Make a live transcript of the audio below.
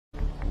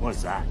What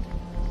is that?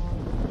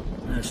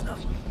 There's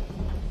nothing.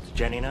 Does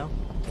Jenny know?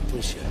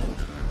 Appreciate it.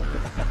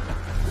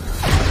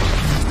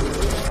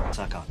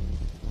 Suck on.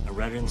 I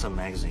read it in some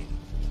magazine.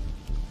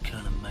 What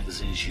kind of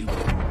magazines you?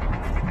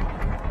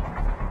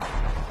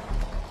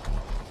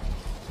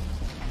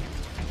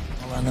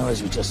 All I know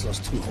is we just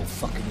lost 2 whole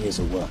fucking years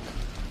of work.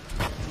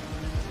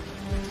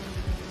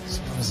 As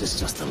long as it's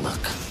just a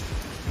look.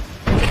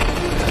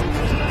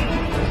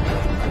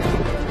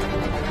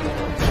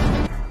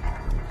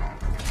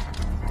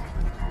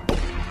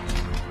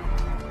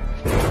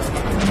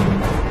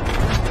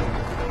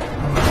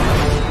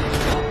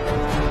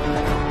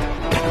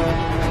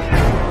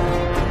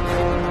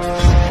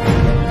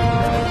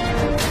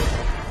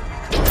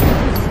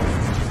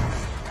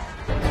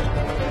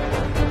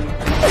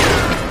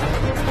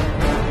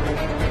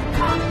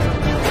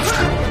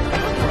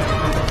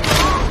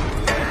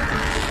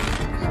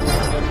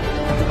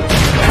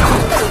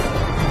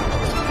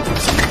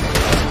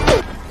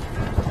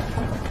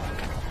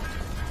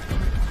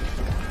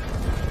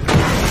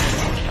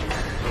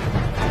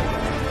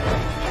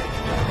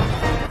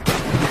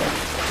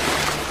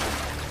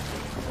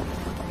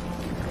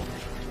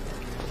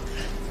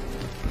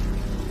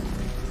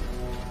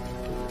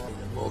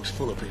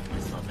 Full of people who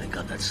thought they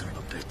got that son of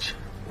a bitch.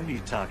 What are you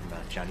talking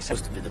about, Johnny?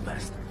 Supposed to be the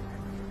best.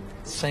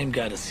 Same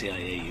guy the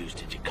CIA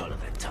used at Jakarta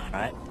that time.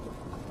 Right?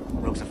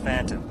 Rogue's a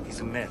phantom.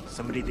 He's a myth.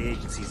 Somebody at the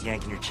agency's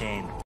yanking your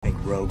chain. Think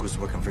Rogue was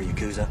working for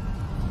Yakuza?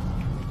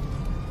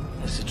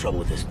 That's the trouble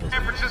with this business.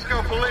 San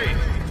Francisco Police,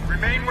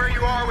 remain where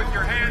you are with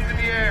your hands in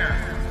the air.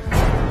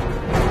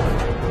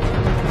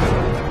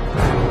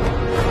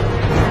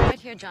 Right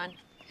here, John.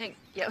 Hey,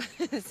 yep.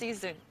 See you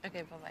soon.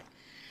 Okay, bye-bye.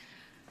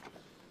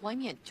 外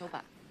面走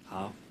吧。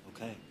 Oh,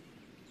 okay.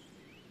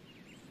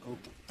 Oh,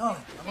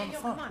 darling, I'm on the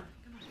phone. Come on.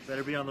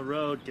 Better be on the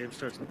road. Game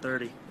starts in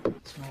 30.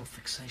 It's an old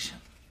fixation.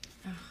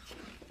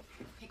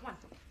 Hey, come on.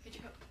 Get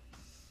your coat.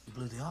 You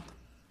blew the op?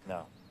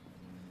 No.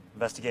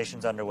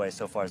 Investigation's underway.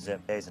 So far,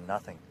 zip days and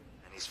nothing.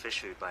 And he's fish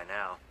food by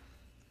now.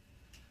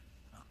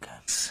 Okay.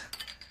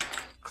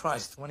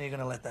 Christ, when are you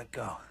gonna let that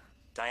go?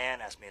 Diane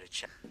asked me to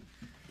check.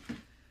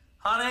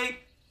 Honey,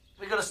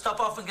 we gotta stop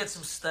off and get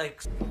some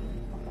steaks.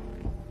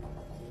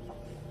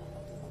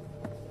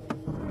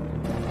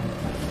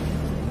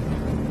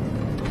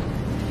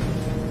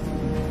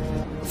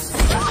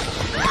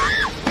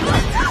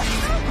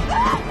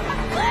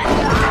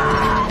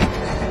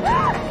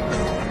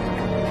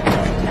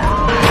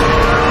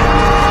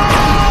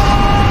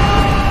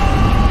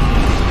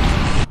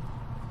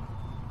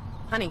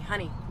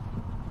 Honey.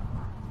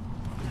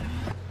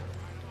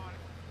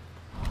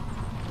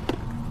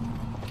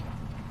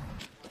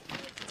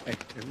 Hey,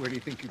 where do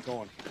you think you're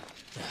going?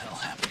 What the hell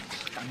happened?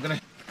 I'm gonna...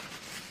 Hey,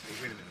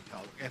 wait a minute,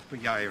 pal.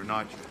 FBI or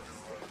not,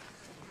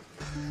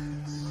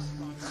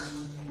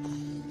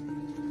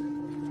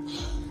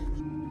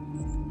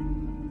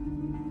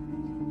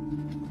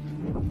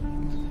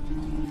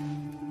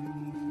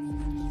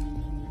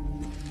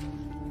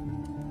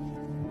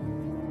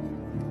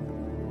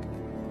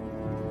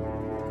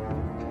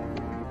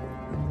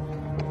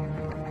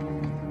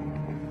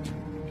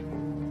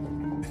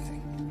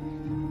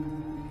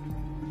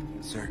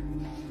 Sir.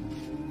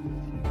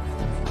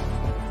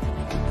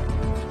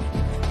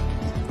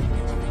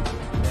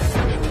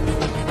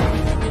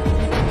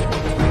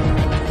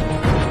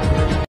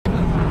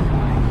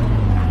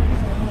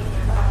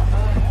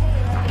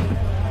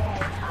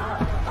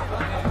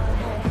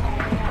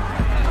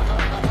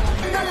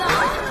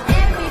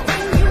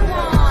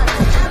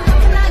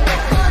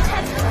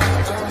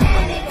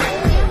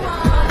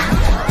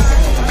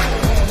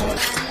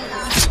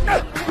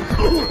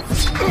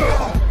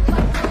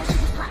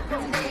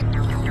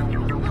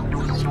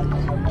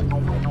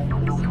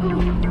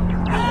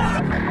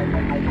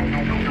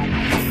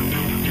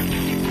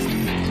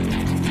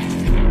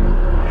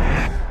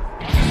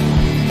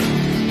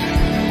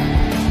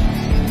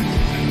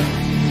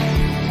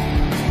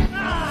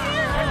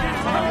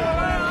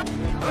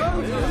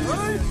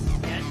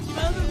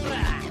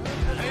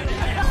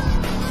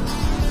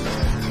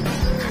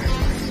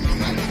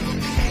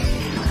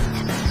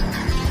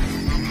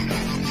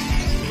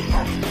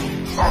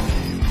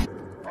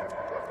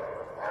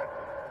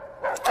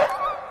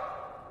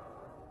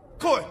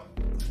 Coy!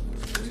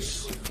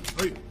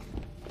 Hey.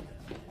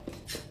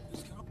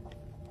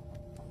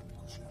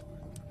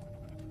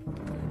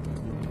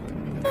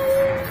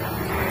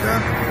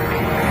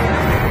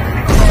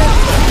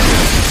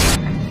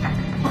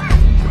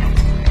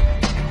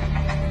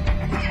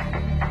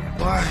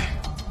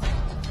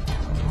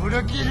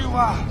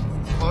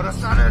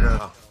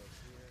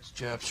 These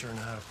Japs sure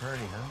know how to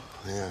party, huh?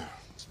 Yeah.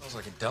 Smells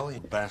like a deli.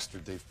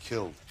 Bastard they've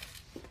killed.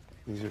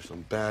 These are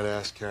some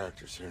badass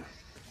characters here.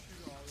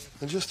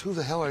 And just who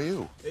the hell are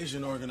you?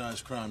 Asian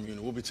Organized Crime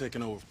Unit. We'll be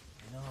taking over.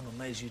 You know, I'm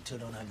amazed you two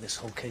don't have this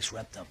whole case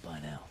wrapped up by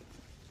now.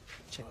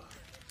 Check.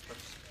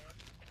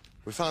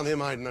 We found him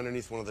hiding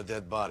underneath one of the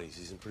dead bodies.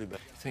 He's in pretty bad...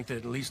 I think they'd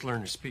at least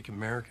learn to speak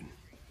American.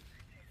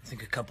 I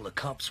think a couple of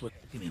cops would...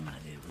 Give me a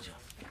minute here, would you?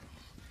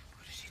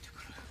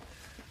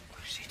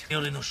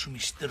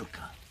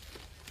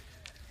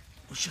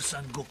 出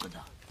産ごっこ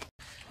だ。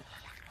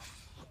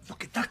ど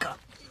けたか。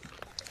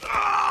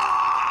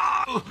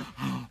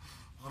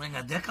俺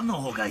がデカの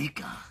方がいい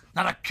か。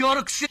なら協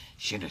力し。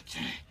死ぬって。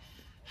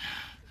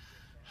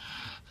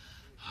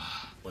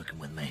Working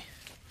with me.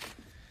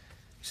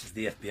 This is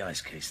the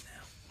FBI's case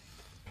now.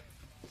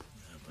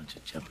 A bunch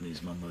of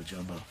Japanese mumbo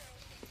jumbo.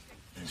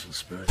 Angel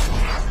spirits.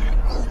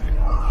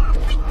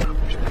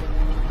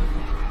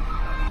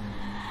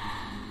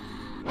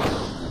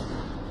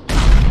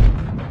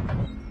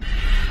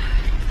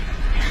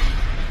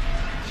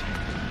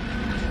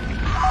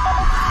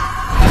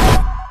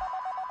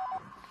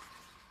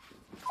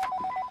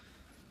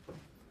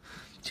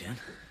 Jen?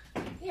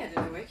 Yeah, did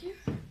I wake you?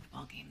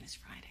 Ball game this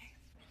Friday.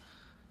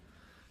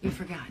 You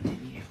forgot,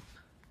 didn't you?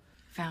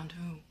 Found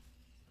who?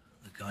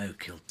 The guy who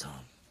killed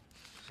Tom.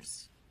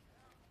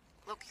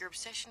 Look, your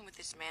obsession with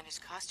this man has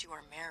cost you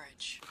our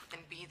marriage. Then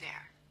be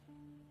there.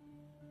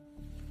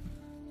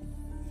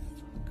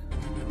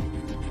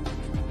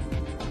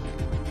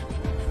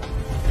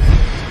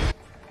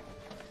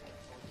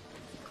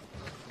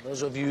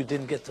 Those of you who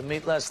didn't get to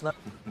meet last night.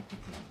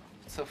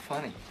 It's so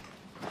funny.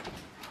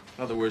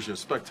 In other words, you're a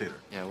spectator.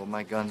 Yeah, well,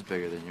 my gun's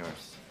bigger than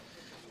yours.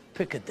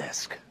 Pick a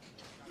desk.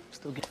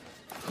 Still get.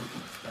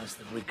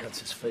 Bastard recuts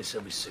his face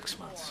every 6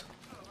 months.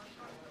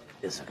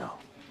 Years ago.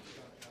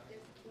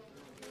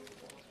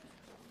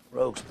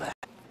 Rogue's back.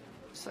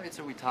 What sites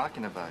are we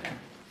talking about here?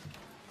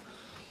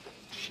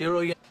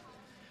 Shiro, he's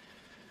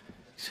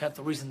half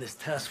the reason this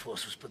task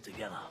force was put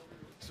together.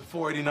 It's the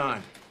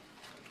 489.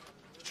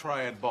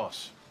 Triad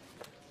boss.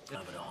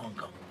 Over to Hong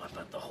Kong and wipe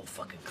out the whole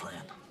fucking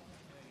clan.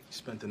 He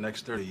spent the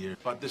next 30 years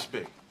about this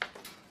big.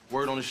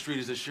 Word on the street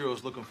is that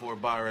Shiro's looking for a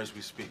buyer as we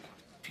speak.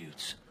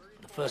 Feuds.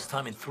 For the first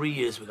time in 3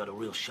 years, we got a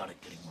real shot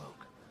at getting Rogue.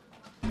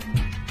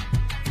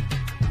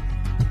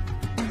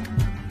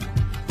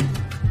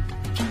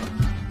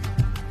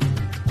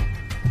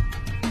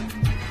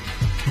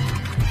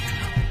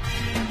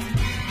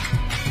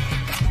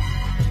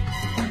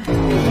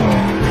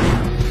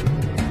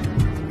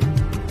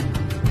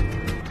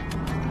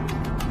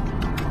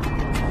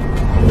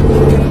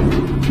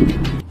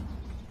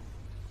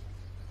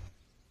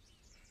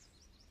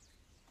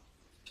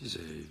 She's a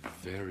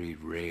very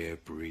rare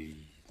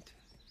breed.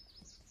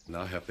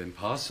 Now have been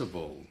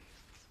possible,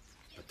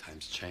 but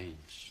times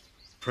change.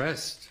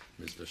 Pressed,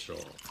 Mr. Shaw,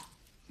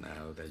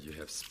 now that you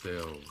have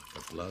spilled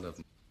the blood of...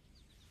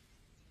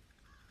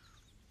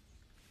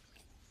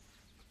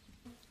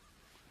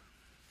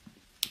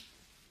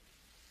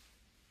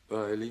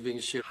 By leaving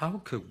Shiro,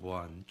 how could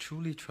one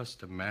truly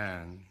trust a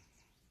man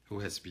who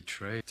has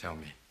betrayed? Tell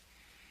me.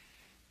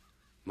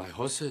 My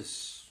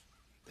horses,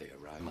 they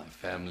arrived. My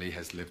family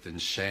has lived in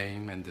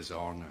shame and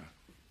dishonor,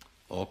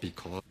 all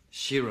because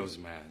Shiro's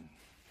man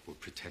will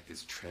protect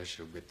his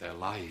treasure with their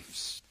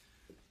lives.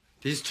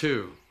 These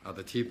two are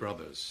the T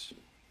brothers.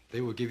 They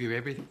will give you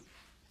everything.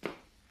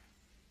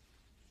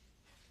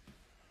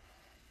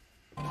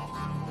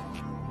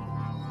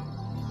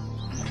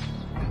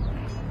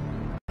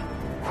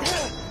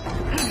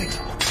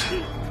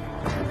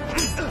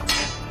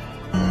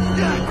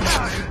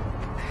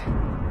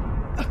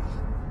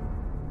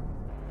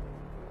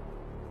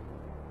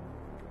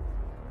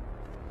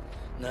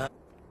 Now,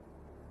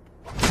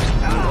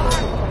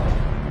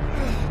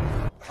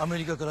 アメ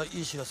リカからい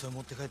い知らせを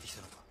持って帰ってき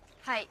たのか。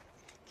はい。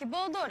希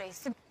望通り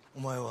すぐ。お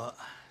前は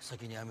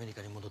先にアメリ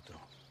カに戻ってろ。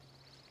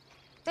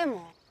で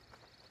も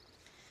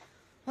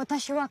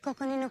私はこ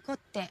こに残っ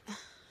て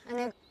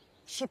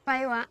失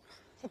敗は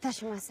いた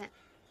しません。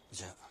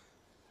じゃあ。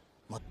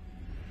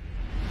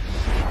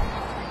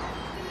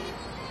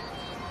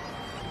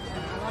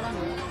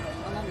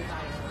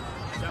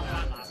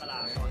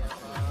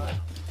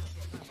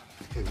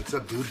Hey, what's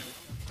up, dude?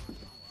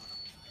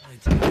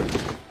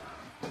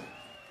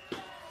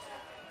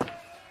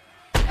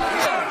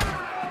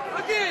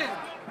 Again!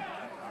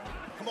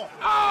 Come on.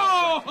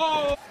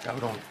 Oh!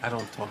 I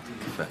don't talk to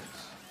defense.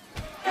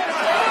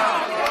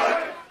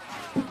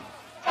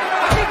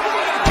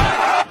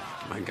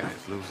 My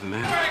guy's losing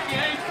that. Frankie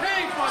ain't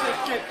paying for this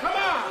shit. Come on!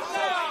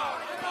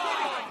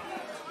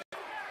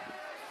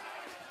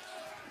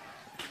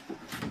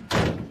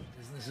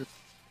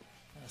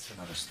 That's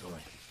another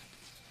story.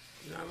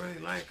 I really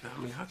like that. I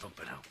mean, I hope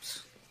it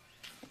helps.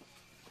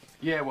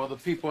 Yeah, well, the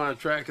people on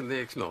track and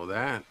they know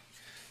that.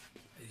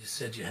 You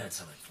said you had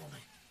something for me.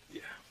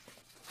 Yeah.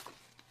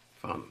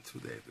 Found them 2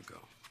 days ago.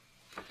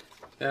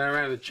 Then I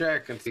ran a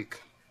check and the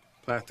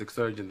plastic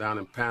surgeon down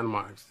in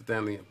Panama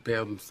accidentally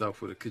impaled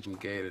himself with a kitchen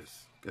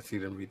gators. Guess he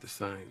didn't read the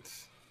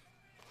signs.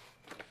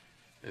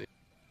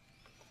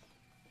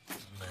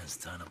 Man's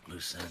tying up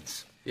loose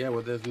ends. Yeah,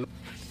 well, there's no...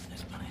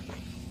 There's money.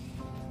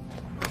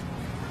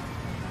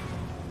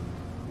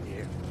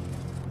 Here.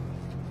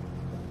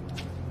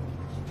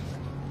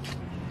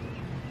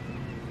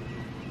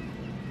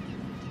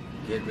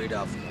 Get rid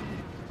of him.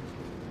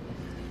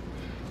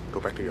 Go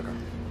back to your car.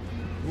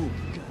 Ooh,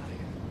 God.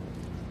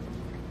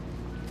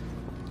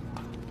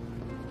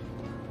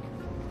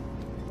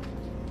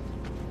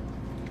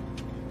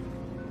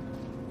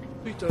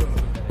 Peter,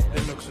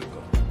 連絡する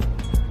か。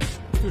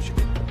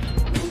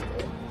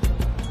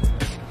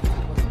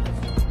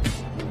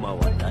馬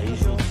は大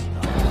丈夫だ。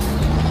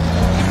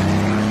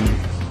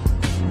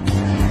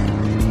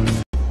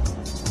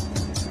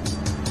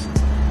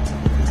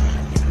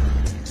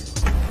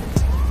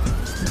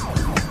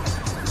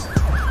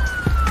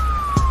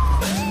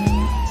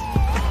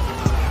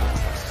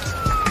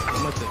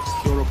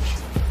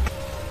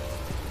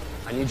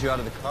I need you out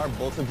of the car.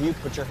 Both of you,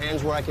 put your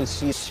hands where I can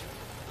see.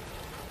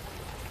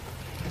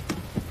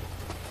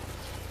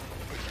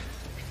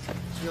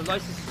 Your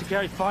license is to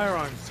carry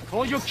firearms.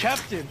 Call your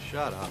captain.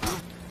 Shut up.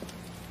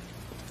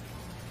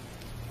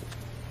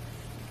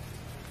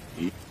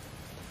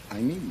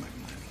 I need my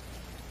money.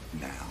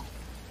 Now.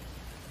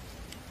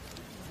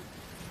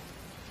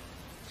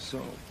 So,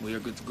 we are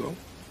good to go?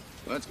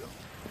 Let's go.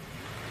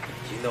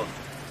 Gino.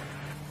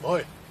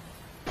 Oi.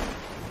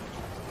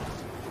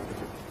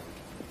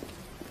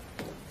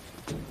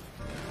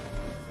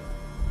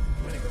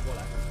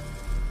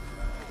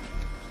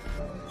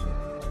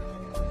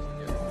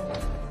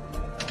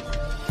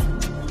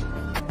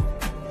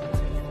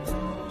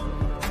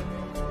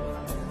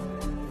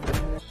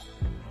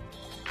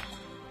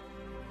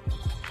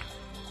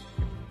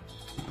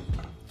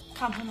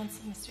 Compliments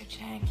of Mr.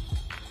 Chang.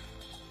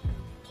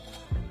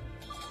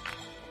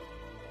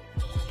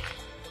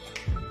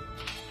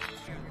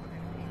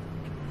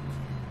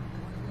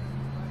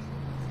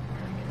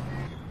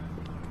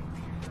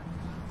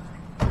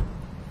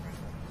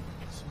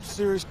 Some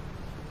serious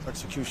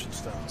execution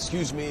style.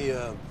 Excuse me,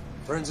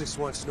 forensics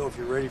wants to know if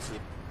you're ready for...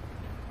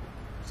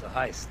 It's a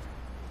heist.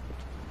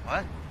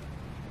 What?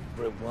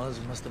 Whatever it was,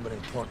 it must have been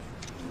important.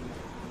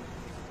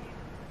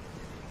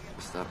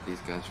 Stop these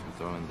guys from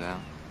throwing down.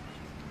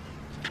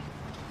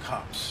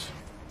 Cops.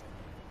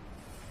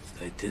 If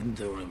they didn't,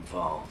 they were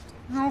involved.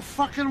 No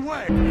fucking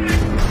way.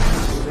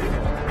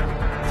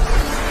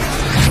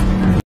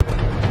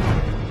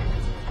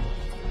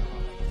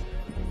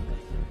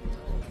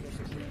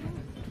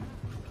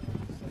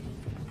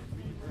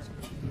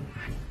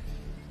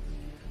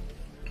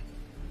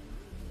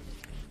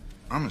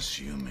 I'm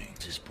assuming.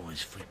 This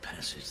boy's free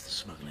passage to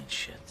smuggling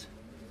shit.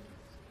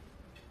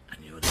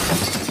 And you're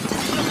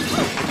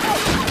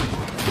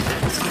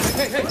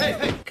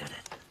Hey! Got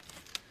it.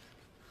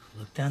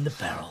 Look down the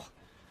barrel.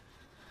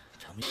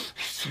 Tell me.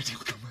 He said he'll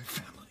kill my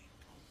family.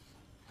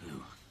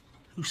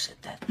 Who said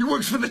that? He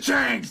works for the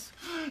Changs.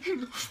 He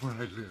knows where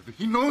I live.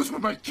 He knows where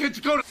my kids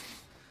go to. What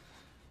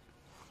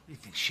do you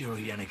think Shiro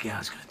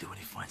Yanagawa's gonna do when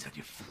he finds out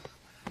you're...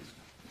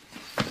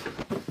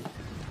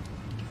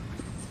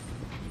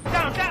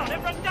 Down!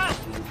 Everyone down!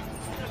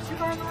 Shoot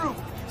her on the roof!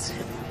 That's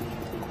it.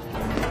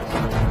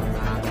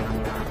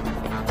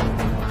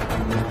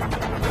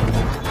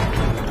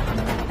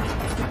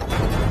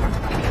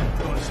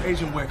 Oh, it's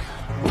Agent Wick.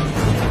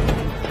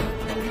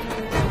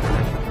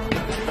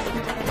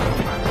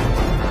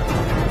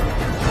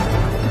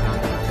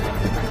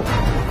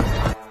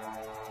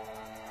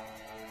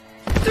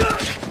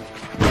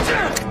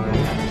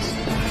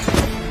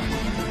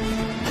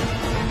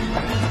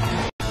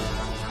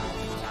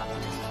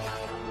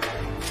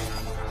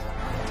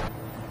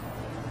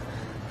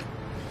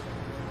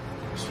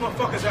 This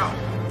motherfucker's out.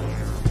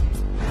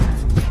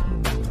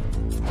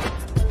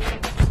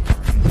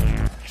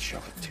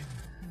 Shove it.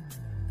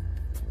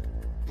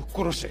 ぶっ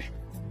殺せ。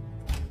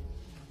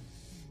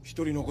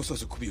一人残さ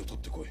ず首を取っ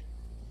てこい。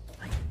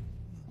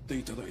で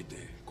いただいて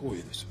光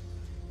栄です。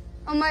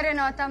お前ら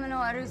の頭の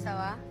悪さ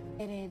は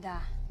命令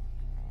だ。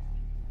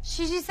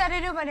指示さ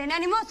れるまで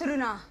何もする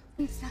な。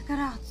逆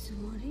らうつ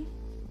もり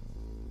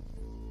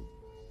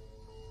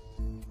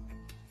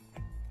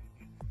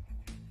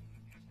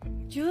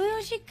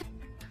？14時間。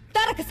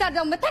誰かサラ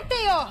ダを待って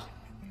よ。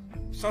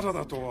サラ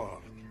ダとは。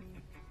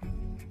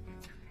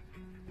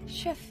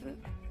シェフ。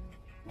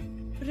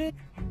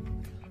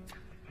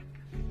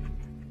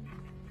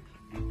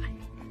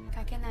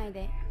かけない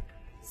で。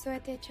添え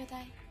てちょう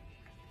だい。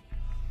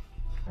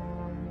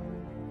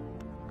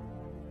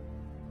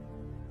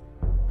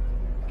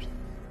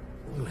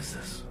Who is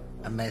this?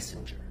 A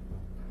messenger.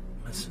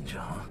 Messenger,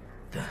 huh?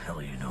 The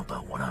hell you know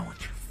about what I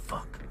want you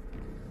fuck?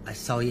 I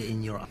saw you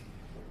in your...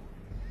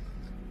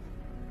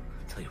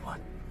 Tell you what.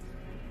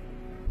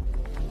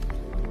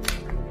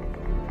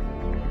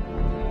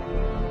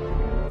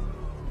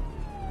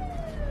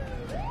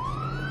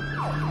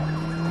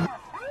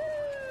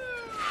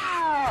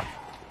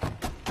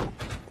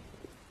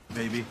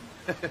 Baby.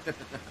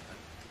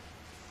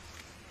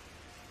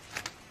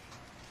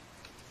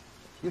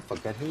 You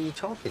forget who you're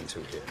talking to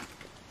here.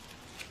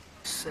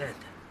 Said,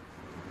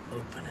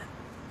 open it.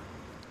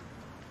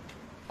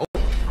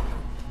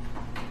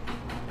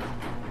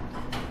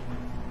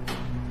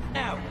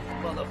 Now,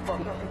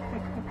 motherfucker.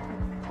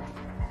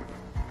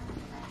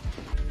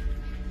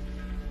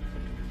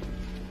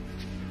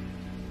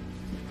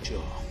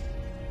 Sure.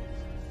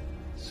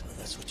 So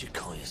that's what you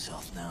call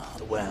yourself now.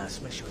 The warehouse,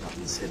 make sure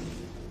nothing's hidden.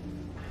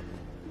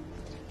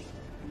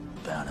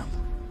 About him.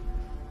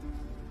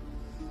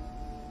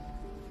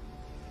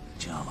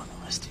 Job on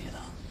the rest of you,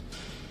 though.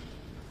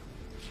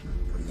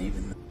 And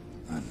even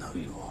I know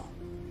you all.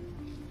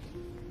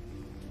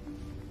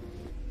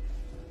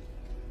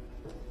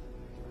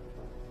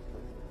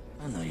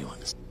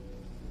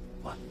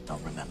 What?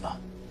 Don't remember?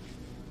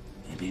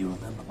 Maybe you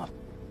remember my...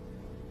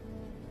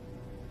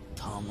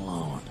 Tom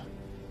Lone.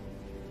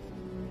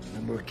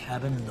 Remember a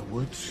cabin in the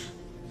woods?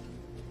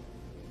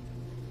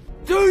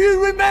 Do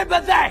you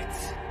remember that?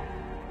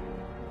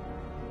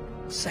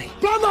 Say,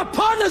 brother,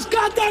 partners,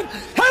 goddamn,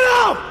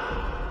 hello!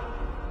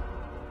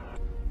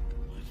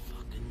 I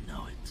fucking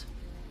know it.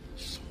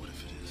 So what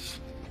if it is?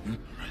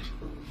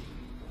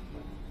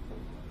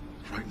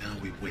 Right now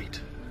we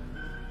wait.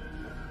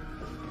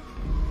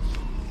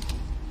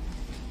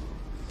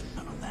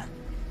 None of that.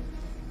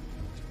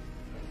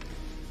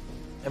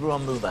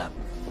 Everyone move out.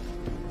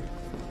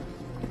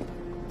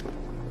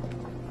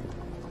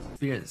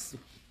 Yes.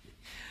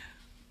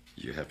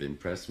 You have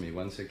impressed me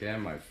once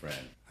again, my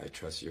friend. I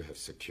trust you have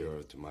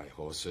secured my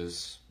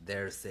horses.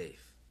 They're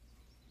safe.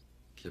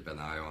 Keep an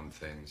eye on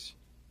things.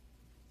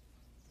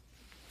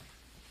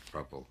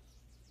 Trouble.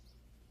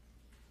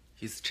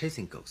 He's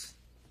chasing ghosts.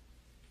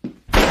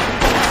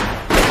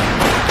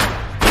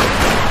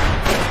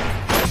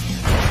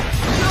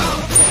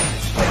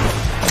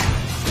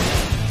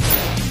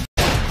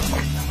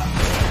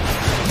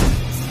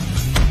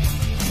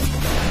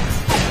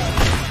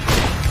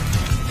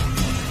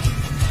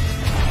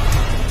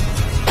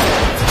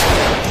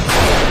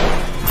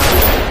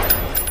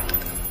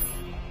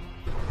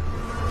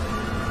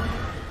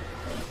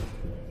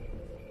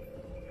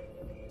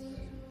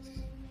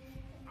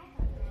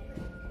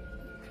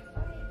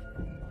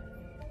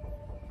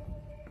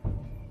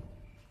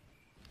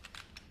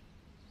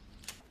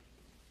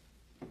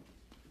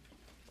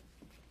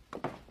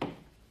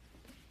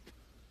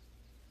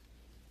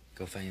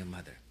 Go find your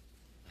mother.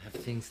 I have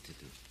things to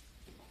do.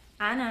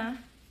 Anna.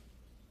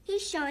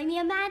 He's showing me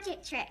a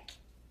magic trick.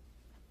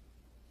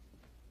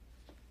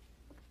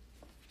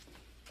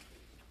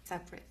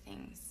 Separate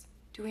things.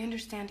 Do we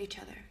understand each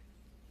other?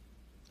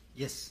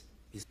 Yes.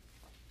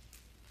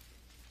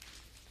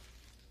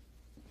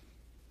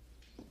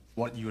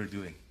 What you are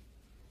doing?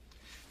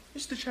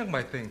 Mr. Chiang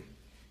Mai thing.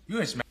 You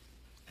are smack.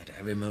 At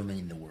every moment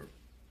in the world,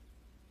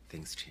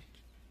 things change.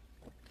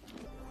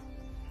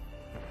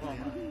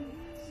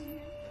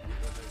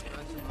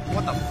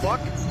 What the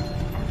fuck?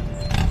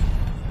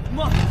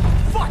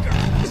 Motherfucker!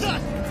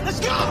 Let's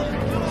go!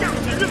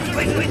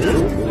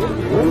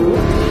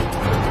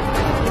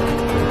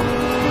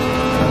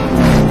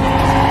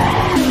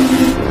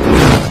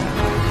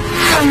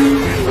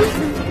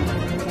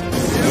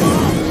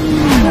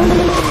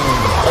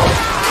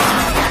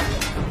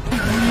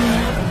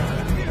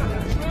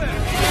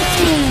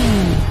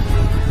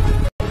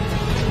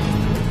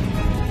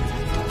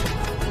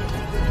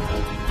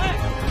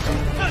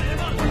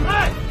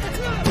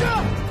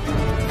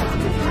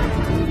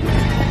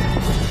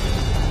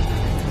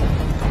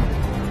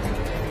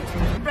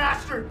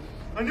 Bastard!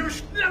 I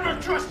never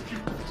trusted you!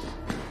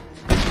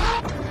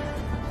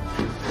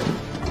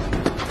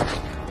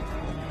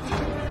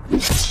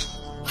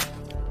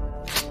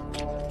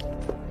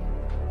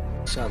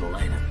 Saddle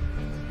Lane.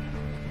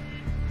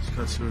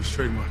 Scott Sewer's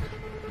trademark.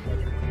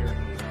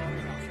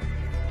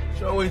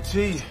 Joey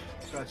T.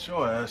 Got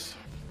your ass.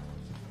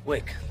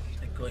 Wick,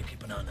 go and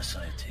keep an eye on the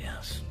side of Tea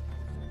House.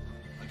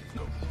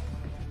 No.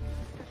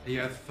 The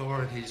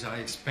authorities are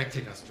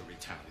expecting us to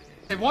retaliate.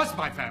 It was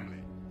my family.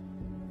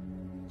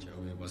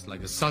 Joey was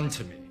like a son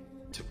to me,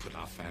 to put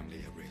our family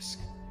at risk.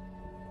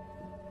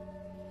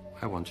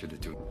 I want you to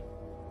do.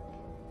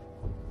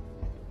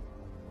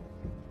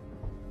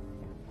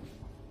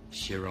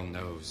 Shiro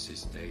knows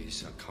his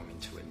days are coming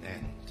to an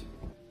end.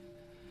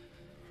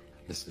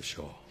 Mr.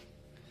 Shaw.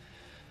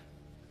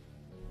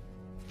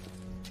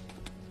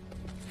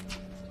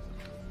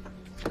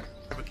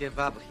 Never give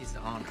up his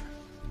honor.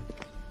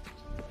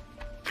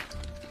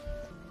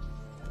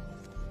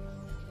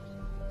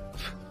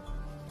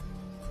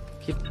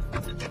 Keep.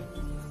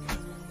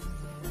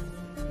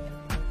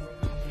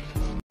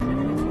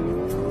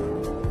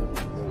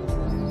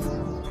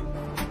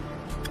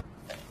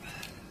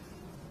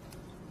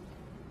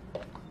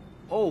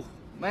 Oh,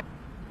 man.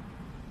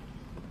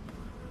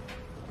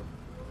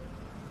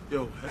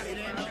 Yo,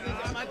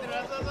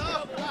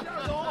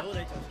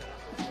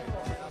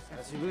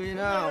 久しぶり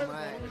な、お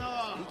前。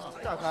生き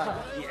てたか。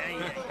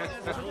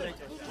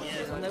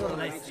そんなこと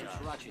ないっすよ。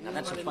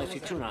That's a spicy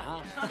tuna,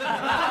 huh?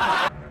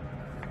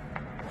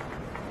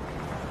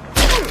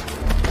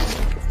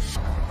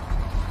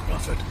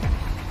 Rufford.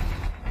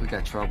 We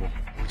got trouble.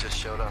 We just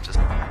showed up.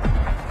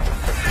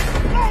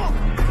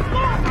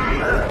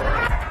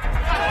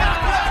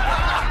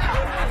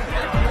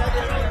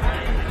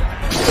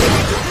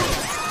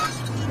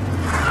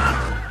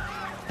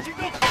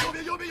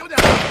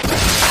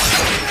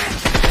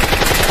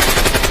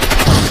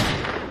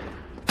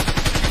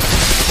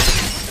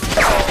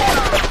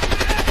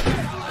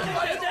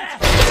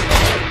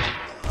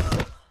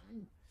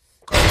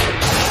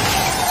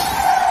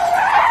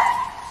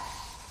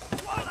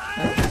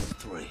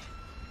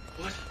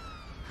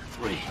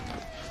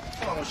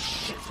 Oh,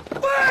 shit.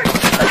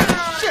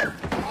 Shit!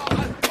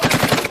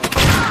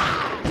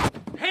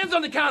 Hands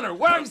on the counter,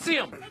 where I can see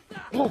him.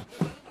 Oh.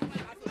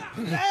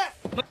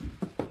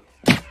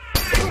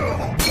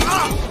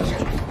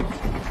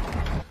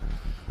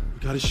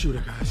 Got his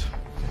shooter, guys.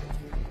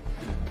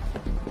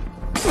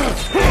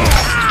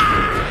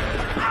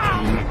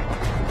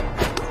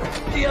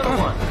 The other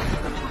one.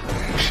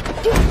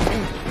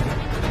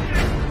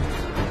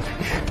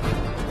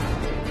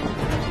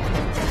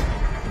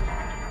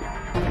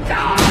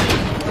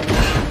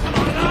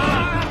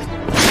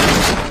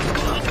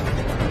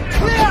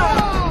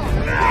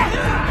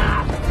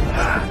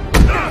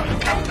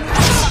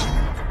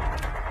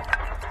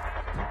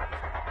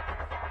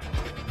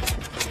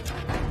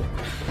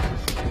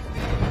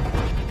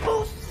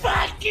 Oh,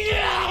 fuck you!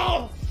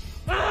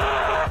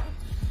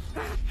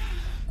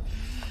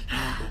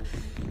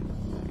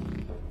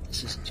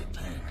 This is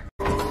Japan.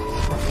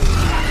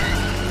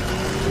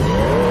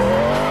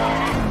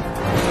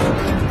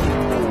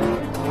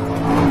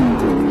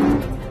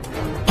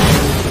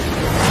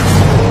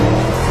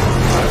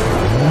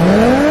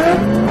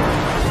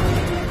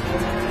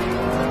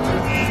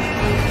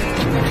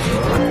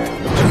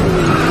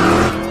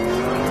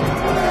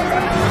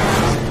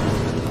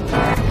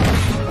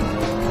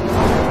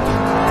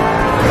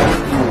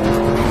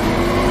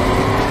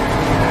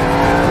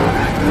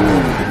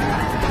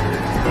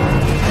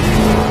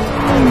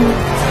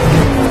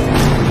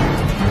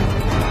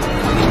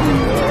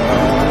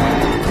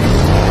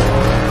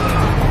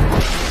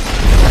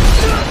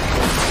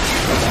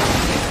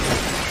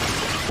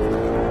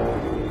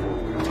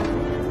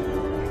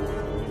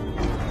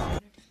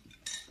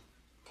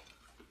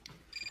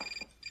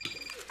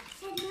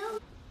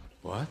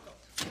 What?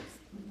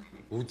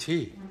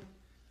 Uti.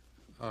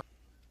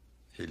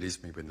 He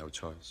leaves me with no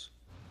choice.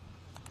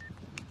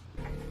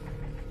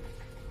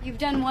 You've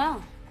done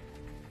well.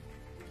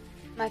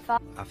 My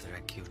father. After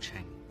I kill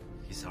Cheng,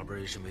 his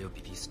operation will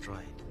be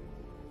destroyed.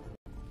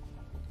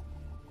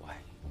 Why?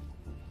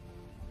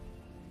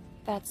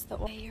 That's the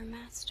way, your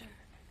master.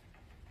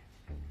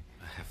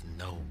 I have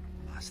no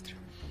master.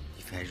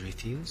 If I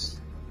refuse,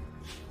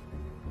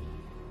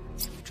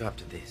 drop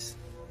to this.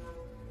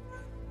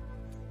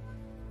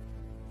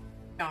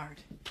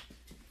 Guard.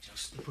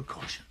 Just a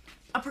precaution.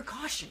 A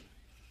precaution.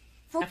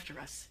 After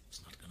us.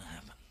 It's not gonna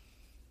happen.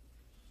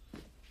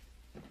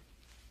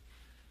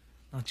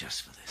 Not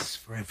just for this,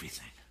 for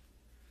everything.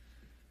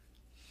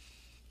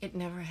 It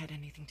never had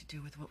anything to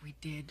do with what we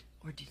did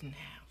or didn't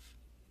have.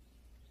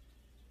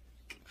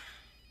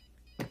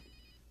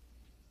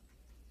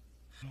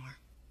 More.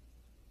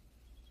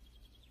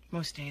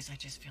 Most days I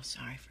just feel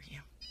sorry for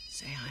you.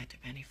 Say hi to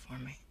Benny for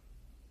me.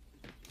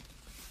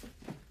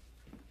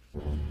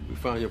 We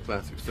found your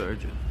plastic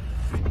surgeon.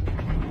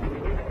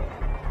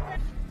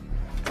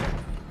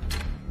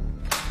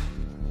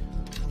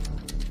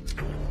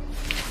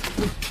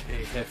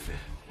 Hey, Jefe,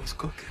 what's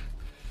cooking?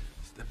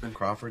 Stephen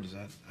Crawford, is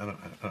that? I don't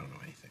know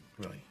anything,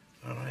 really.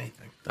 I don't know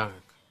anything. Doc,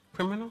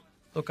 criminal?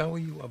 Look, how are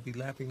you? I'll be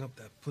lapping up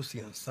that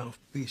pussy on South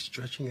Beach,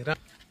 stretching it out.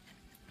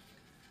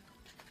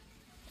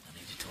 I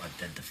need you to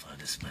identify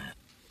this man.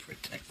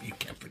 Protect me. You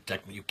can't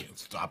protect me. You can't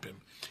stop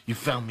him. You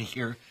found me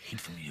here.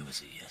 He'd from you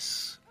is a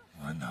yes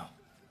or a no.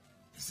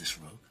 Is this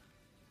Rogue?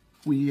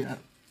 We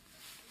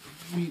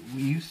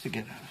used to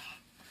get out.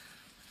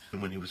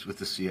 And when he was with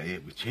the CIA,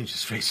 we changed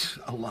his face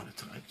a lot of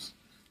times.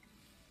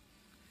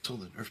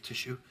 Sold the nerve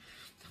tissue,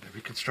 and I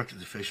reconstructed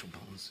the facial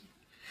bones.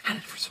 Had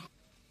it for so.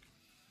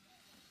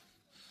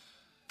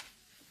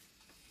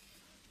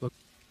 Look,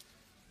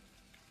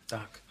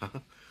 Doc. Uh-huh.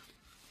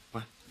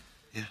 What?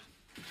 Yeah.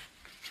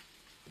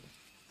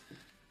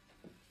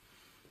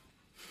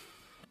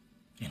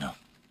 You know,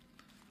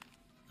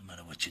 no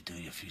matter what you do,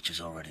 your future's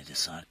already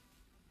decided.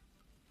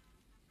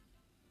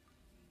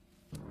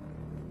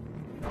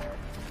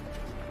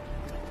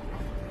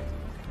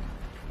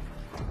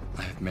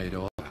 I have made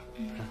all. I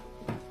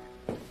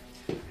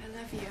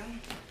love you.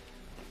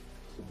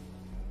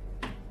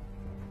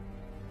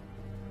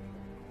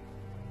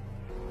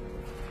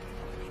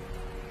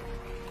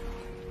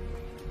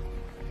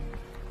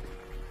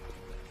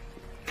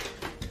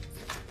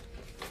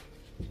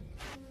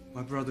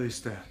 My brother is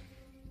dead.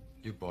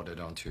 You brought it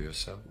onto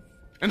yourself.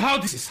 And how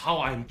this is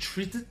how I'm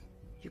treated?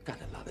 You got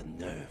a lot of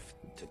nerve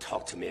to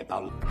talk to me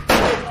about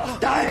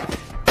dying.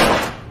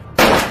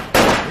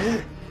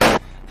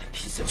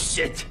 Piece of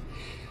shit.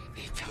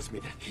 He tells me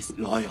that he's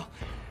loyal.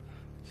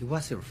 He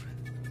was your friend.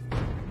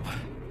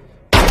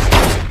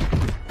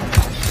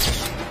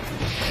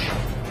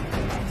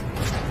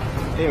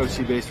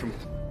 AOC base from...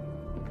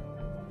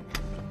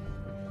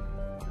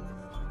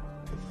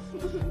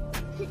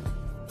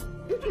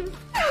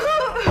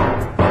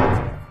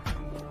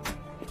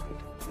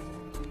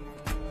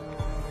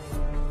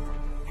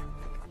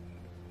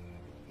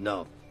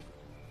 No.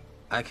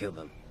 I killed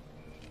them.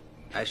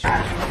 I should.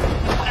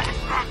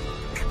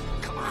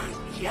 Come on,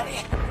 get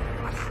it.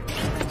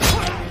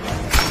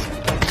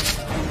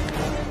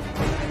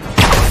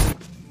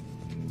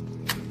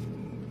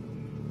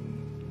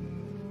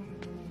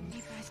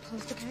 You guys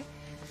closed, okay?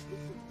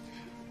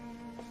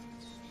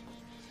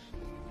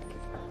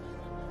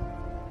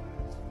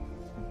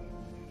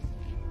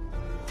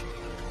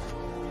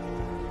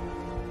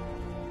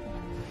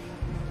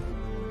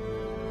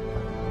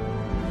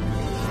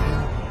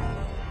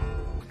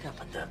 What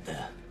happened up there?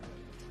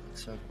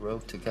 Looks like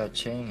Rogue took out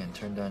Chang and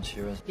turned down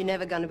Shira's. You're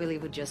never gonna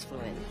believe who just flew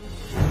in.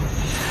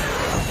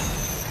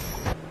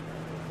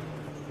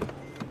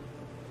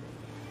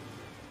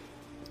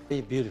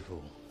 Be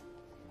beautiful.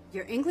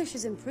 Your English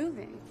is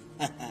improving.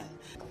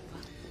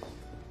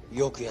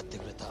 よくやって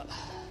くれた。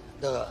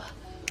だが、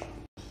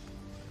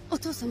お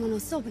父様の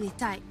そばにい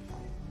たい。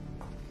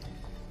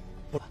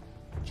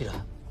キラ、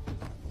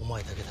お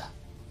前だけだ。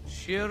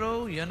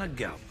 Shiro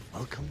Yanagao,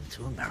 welcome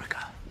to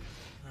America.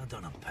 Now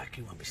don't unpack,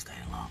 you won't be staying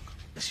long.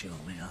 Yes, you know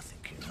me, I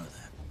think you know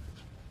that.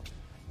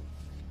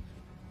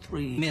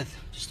 3 Myth,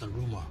 just a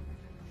rumor.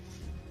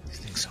 You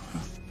think so, huh?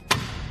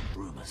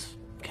 Rumors,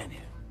 can you?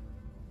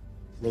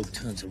 Rogue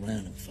turns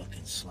around and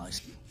fucking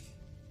slices you.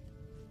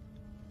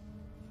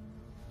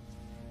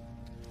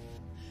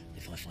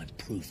 If I find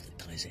proof that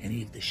ties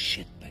any of this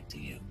shit back to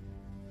you.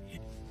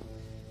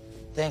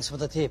 Thanks for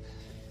the tip,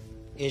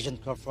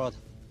 Agent Crawford.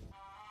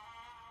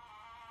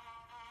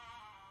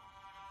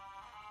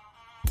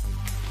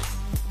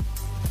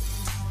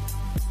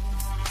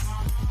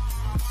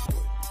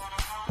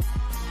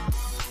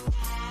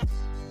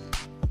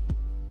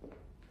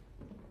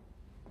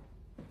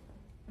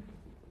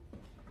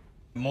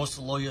 Most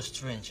loyal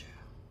stranger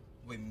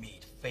we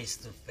meet face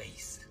to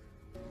face.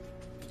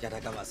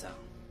 Yaragawa-san,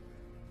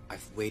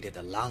 I've waited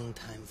a long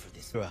time for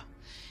this.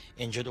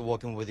 Enjoyed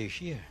working with you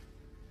here.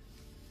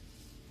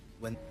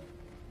 When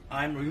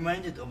I'm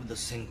reminded of the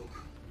Sengoku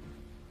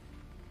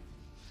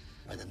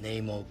by the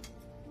name of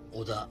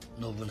Oda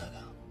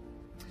Nobunaga,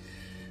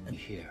 and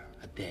here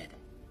are dead.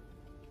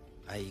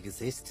 I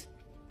exist,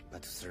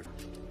 but to serve.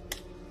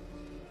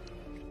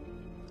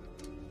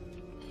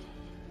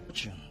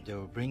 Fortune they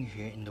will bring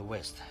here in the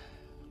West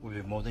will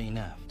be more than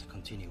enough to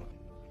continue.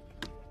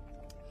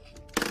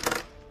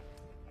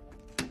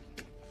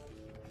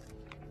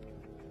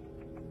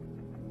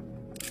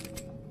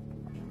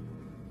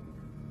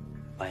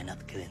 By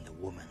not killing the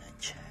woman and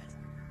child.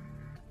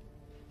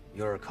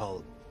 You're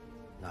called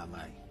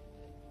Namai.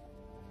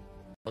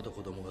 あと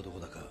子供がどこ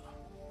だか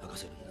明か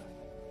せるんだ。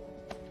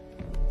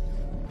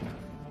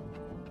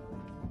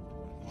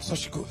まさ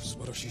しく素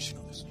晴らしい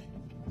品ですね。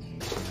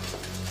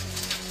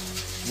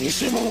偽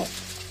物。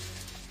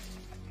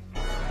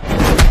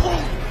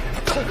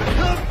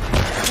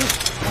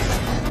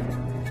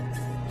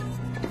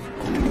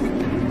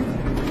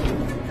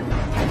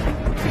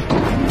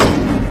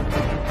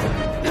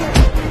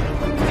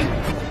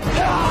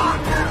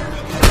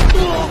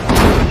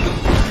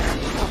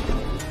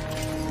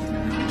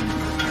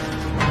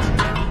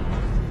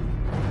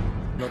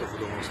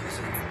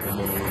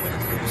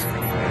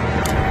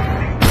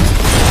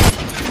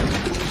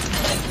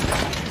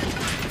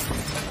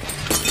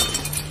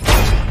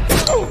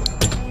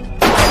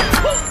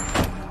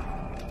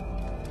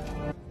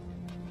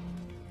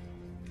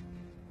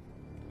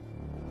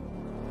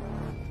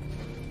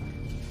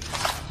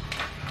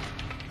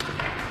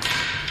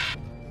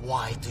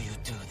Why do you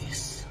do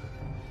this?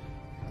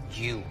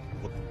 You.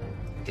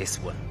 This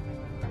one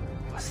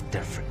was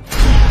different.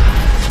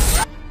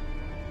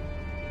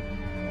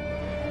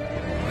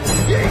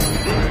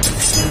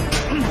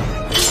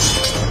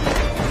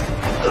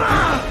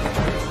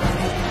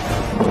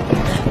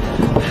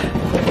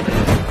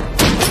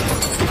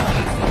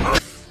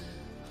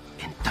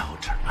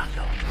 Indulge her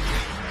alone.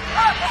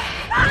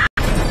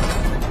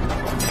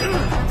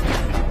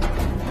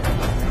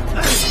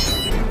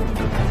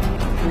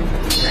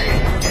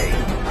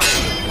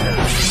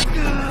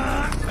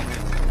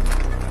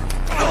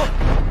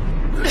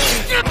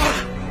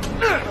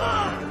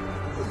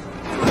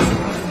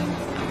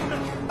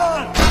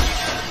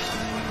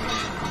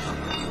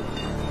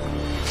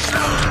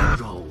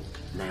 Rogue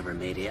never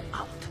made it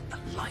out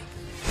alive.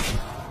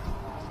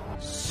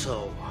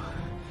 So,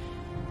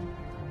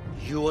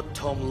 you're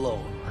Tom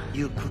Lone.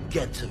 You could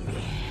get to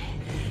me.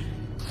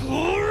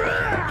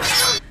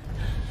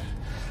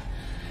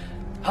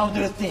 How do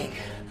you think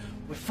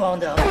we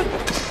found out?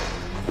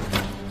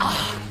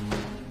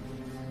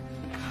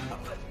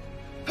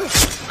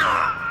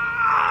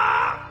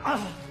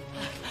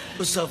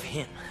 Because of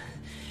him,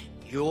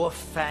 your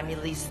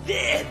family's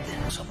dead.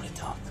 Somebody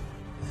talk.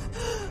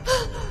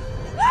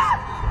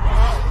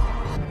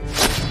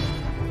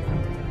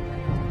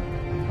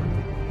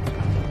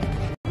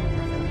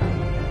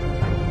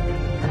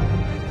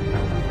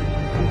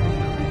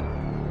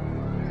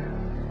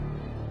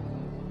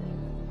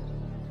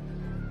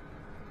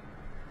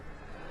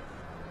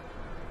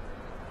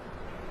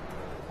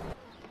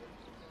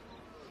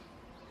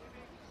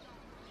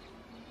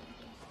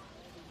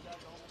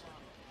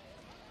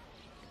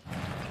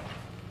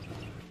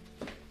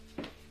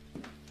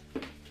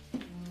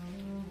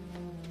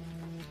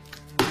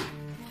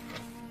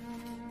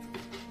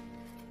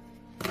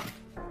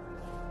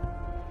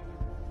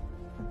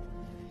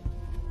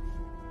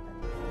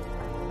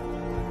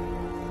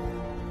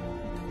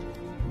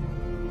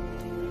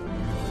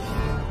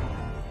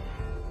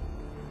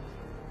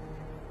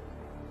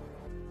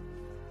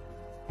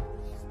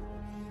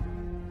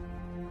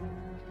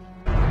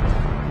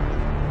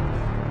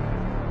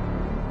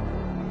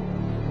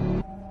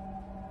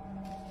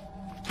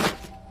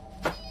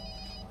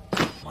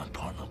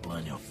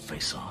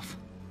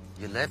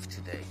 left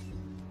today.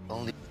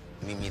 Only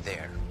meet me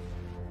there.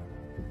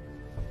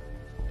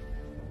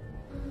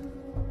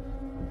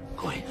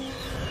 Koi.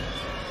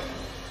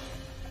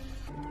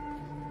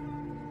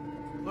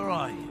 Where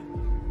are you?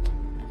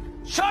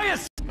 Show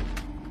yourself!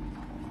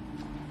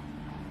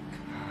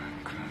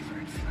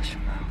 Crawford, flush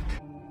him out.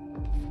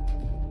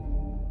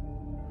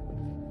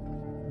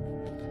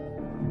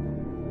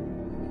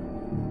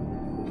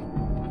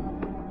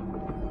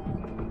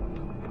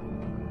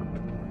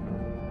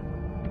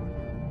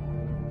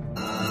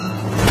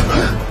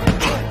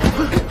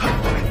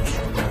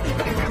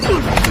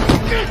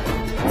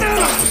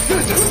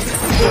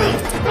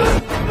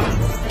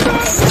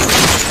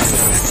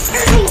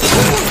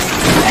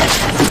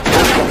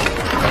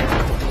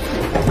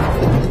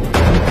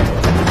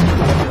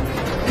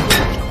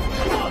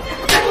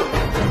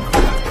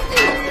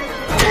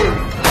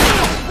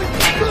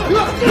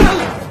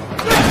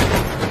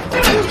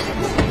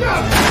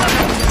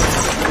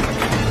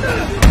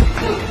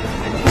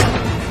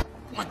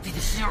 What did the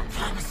sheriff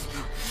promise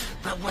you?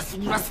 That was the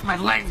rest of my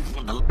life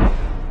for the...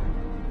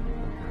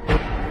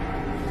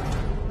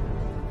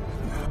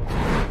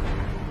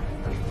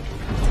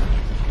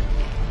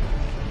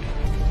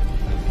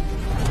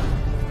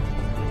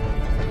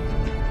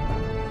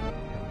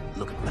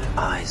 Look at my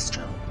eyes,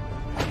 Joe.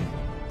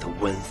 The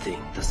one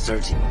thing, the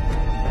certain.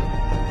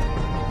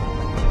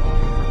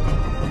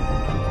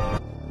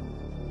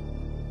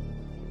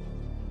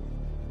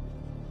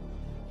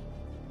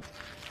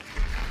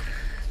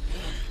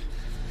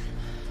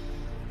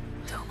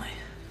 Tell me.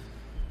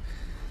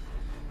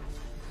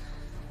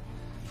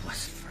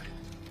 Westford.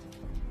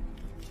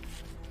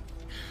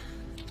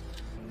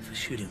 For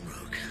shooting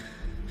Rogue.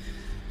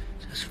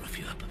 Just rough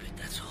you up a bit,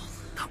 that's all.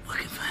 Not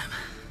working for him.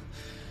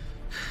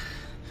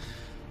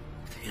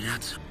 Figured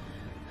out some.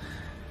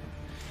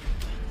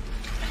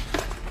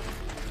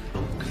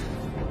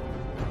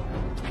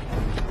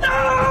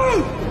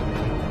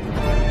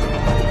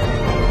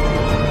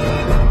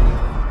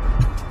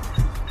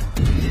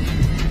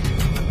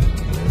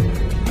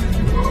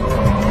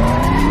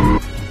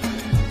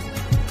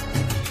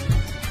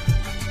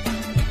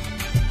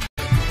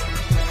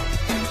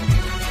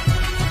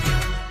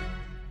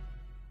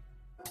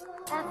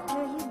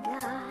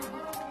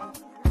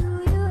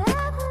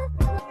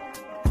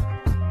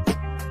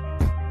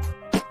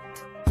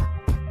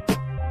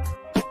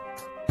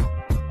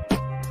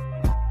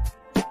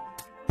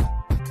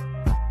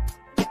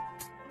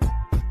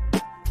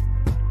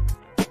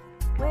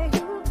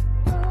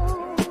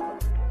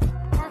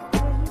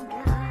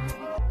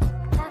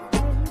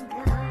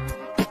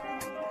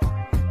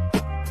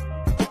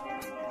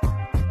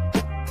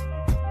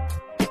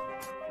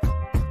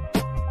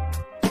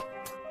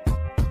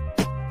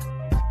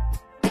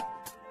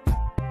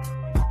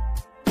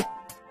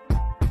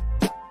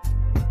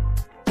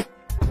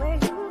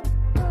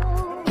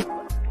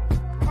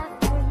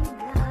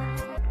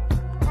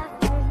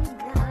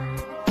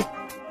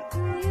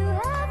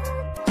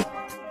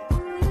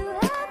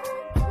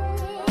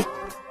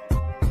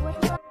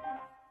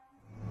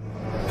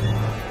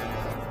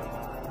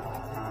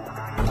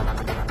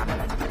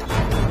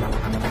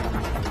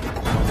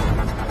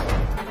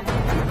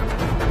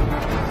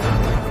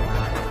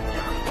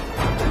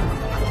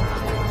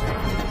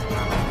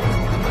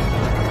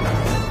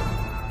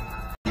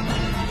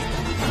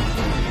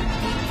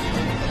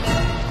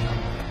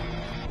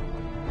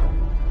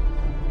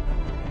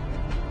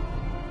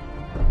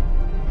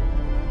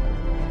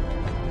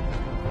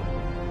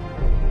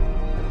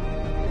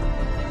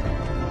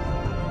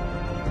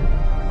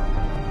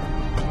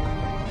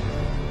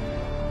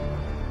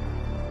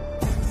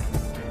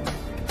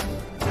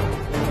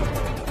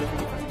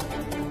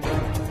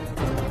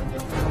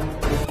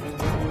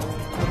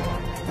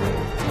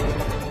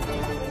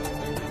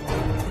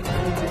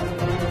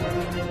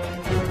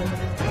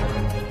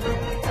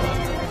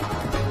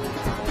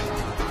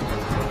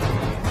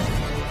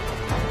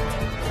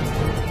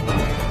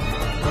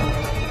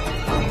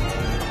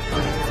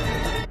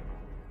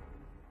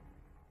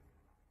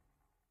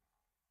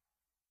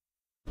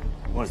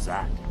 What's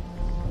that?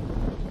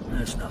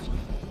 That's nothing.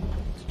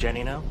 Does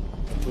Jenny know?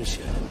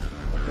 Appreciate it.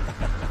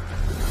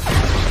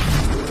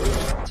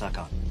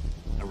 Sakon,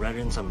 I read it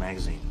in some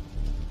magazine.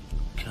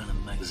 What kind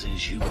of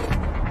magazines you?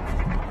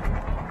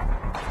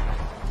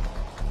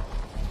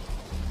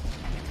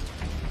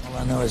 All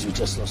I know is we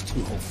just lost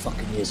 2 whole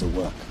fucking years of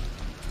work.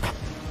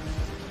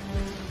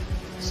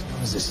 So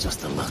long as it's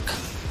just a luck.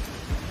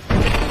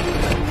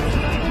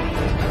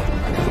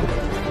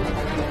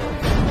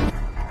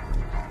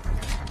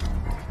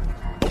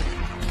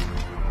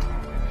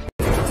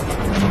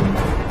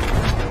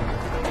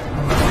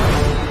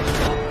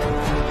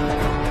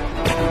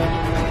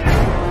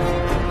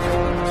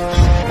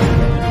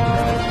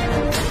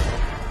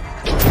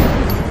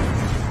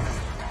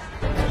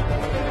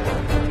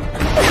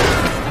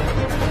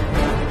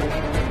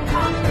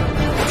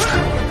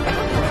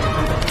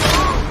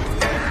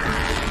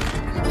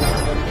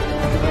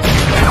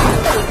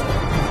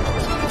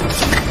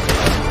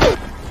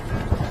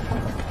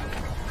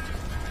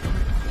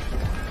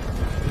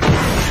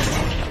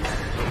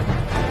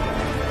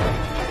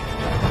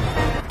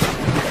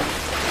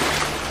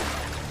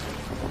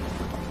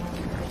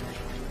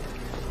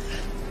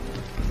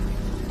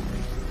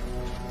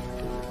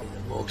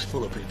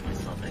 full of people who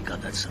thought they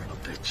got that son of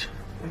a bitch.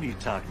 What are you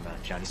talking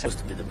about, Johnny? He's supposed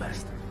to be the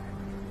best.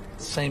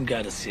 Same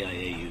guy the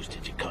CIA used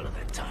at Jakarta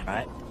that time.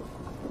 Right?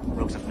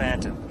 Rogue's a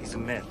phantom. He's a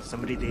myth.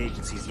 Somebody at the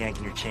agency's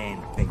yanking your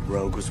chain. Think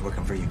Rogue was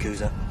working for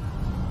Yakuza?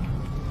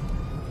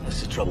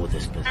 That's the trouble with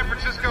this business. San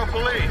Francisco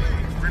Police,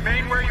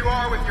 remain where you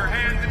are with your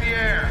hands in the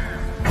air.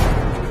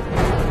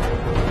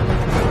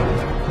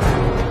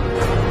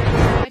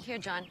 Right here,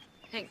 John.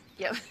 Hey,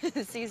 yep.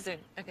 See you soon.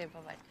 Okay,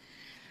 bye-bye.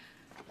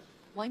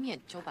 外面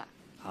走吧。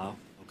好,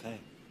 okay.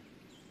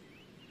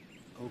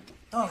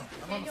 Oh,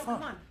 I'm on the phone.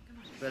 Come on.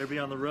 Better be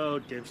on the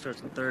road. Game starts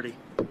in 30.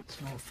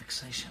 It's no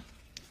fixation.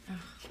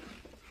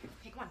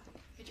 Hey, come on.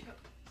 Here you go.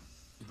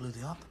 You blew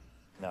the op?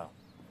 No.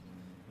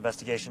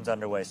 Investigation's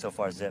underway. So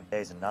far, zip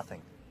days and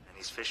nothing. And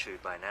he's fish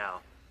food by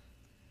now.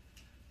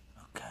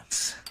 Okay.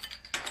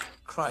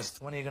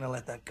 Christ, when are you gonna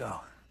let that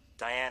go?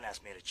 Diane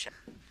asked me to check.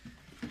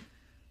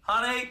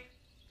 Honey,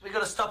 we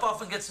gotta stop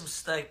off and get some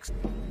steaks.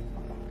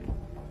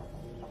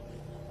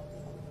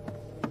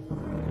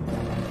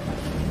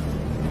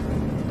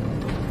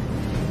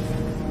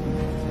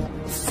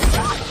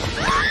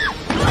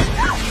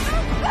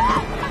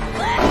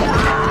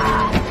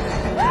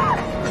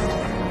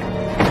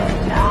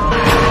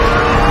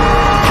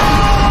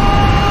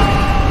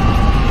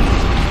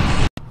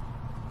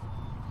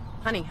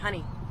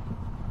 Honey.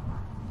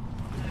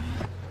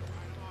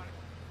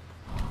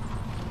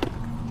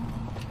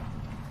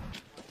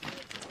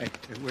 Hey,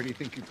 where do you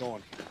think you're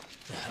going?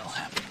 What the hell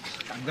happened?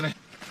 I'm gonna... Hey,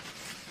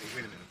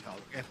 wait a minute, pal.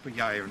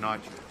 FBI or not,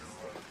 you...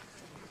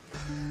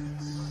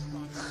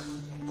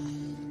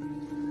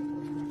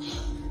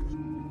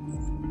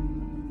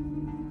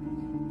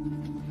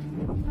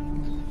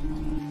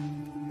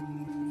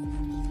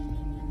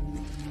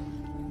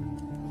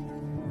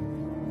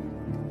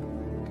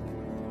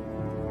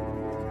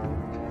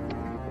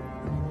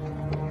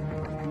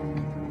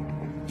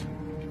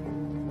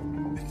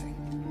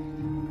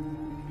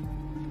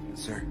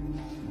 Sir.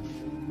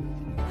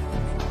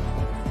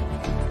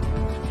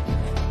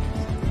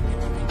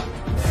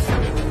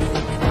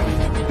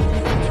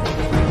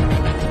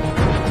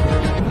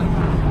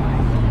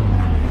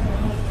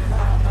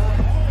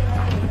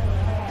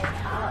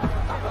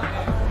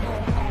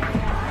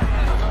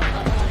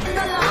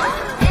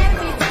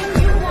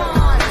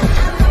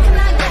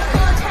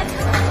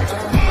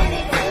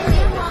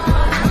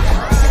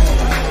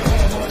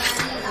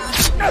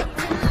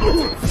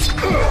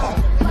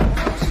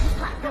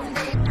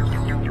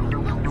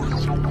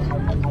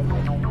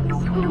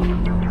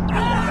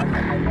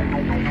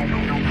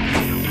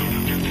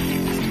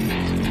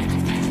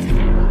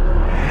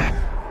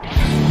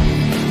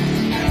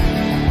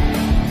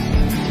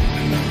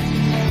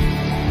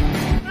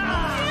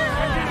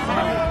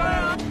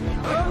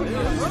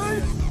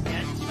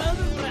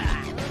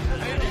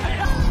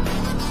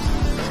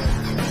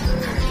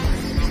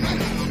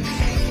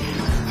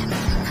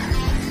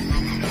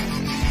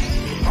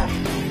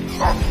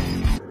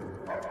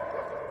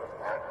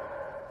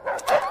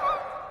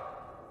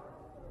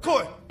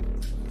 Koi!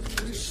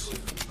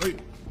 Hey.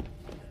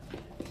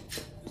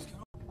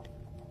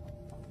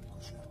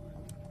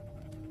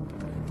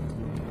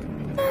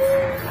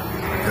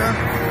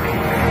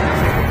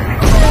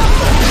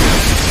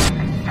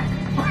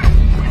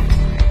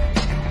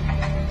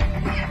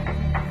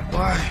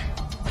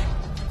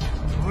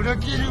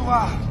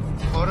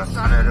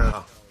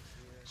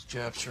 These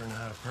Japs sure know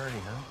how to party,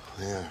 huh?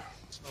 Yeah.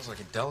 Smells like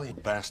a deli.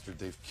 Bastard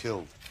they've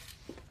killed.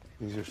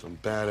 These are some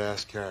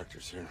badass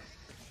characters here.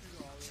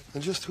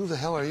 And just who the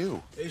hell are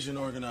you? Asian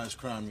Organized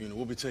Crime Unit.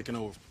 We'll be taking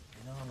over.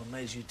 You know, I'm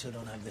amazed you two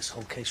don't have this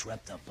whole case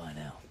wrapped up by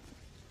now.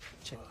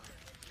 Check.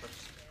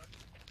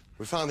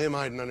 We found him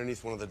hiding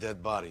underneath one of the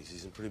dead bodies.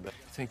 He's in pretty bad...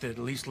 I think they'd at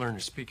least learn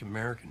to speak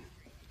American.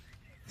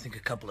 I think a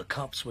couple of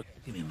cops would...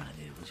 Give me a minute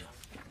here, would you?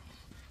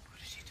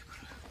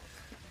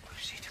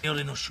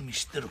 Yori no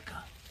shumishiteru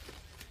ka?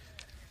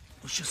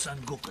 Usha-san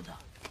goku da.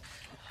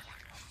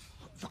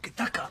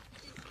 Doketa ka?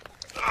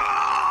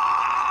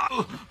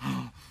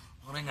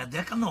 Ore ga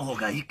deka no hou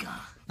ga ii ka?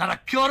 Nara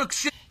kyōroku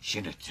shi...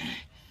 Shinete.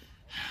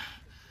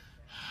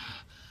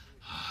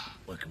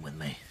 Working with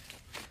me.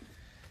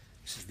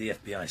 This is the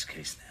FBI's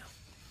case now.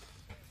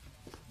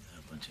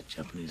 A bunch of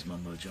Japanese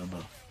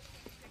mumbo-jumbo.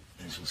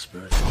 Angel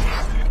spirits.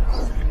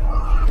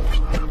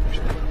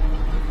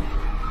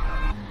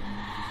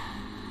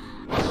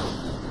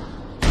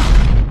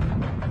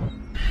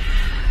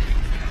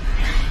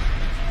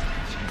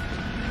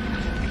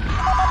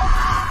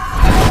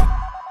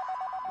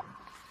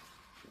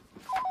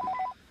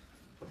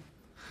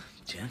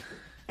 Jen?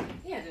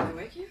 Yeah, did I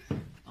wake you?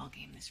 Ball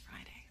game this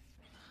Friday.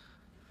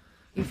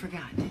 You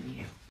forgot, didn't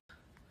you?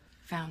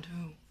 Found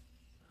who?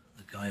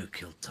 The guy who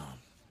killed Tom.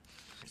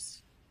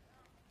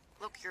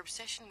 Look, your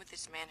obsession with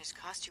this man has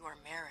cost you our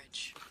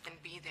marriage. And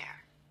be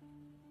there.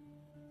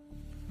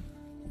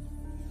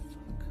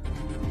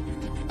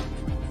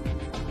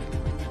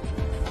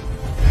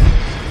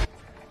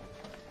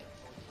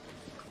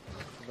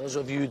 For those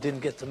of you who didn't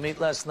get to meet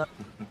last night.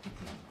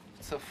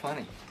 It's so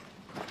funny.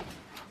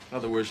 In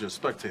other words, you're a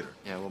spectator.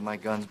 Yeah, well, my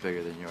gun's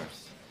bigger than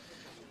yours.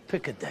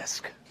 Pick a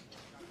desk.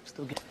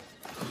 Still get...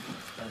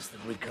 Bastard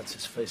recuts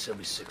his face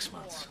every 6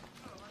 months.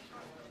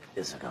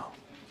 Years ago.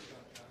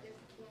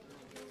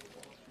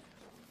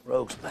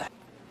 Rogue's back.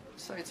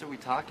 What sites are we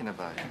talking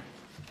about here?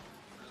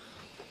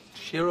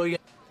 Shiro, yeah.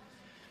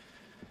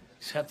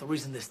 He's half the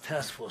reason this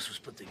task force was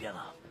put together.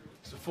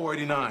 It's the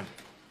 489.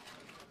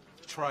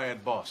 The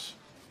Triad boss.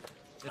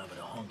 Yeah, but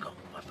a Hong Kong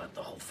wipe out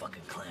the whole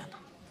fucking clan.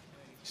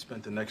 He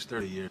spent the next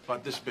 30 years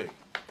about this big.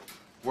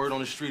 Word on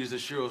the street is that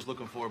Shiro's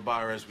looking for a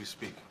buyer as we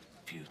speak.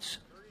 Feuds.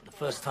 For the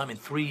first time in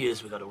 3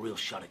 years, we got a real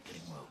shot at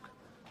getting Rogue.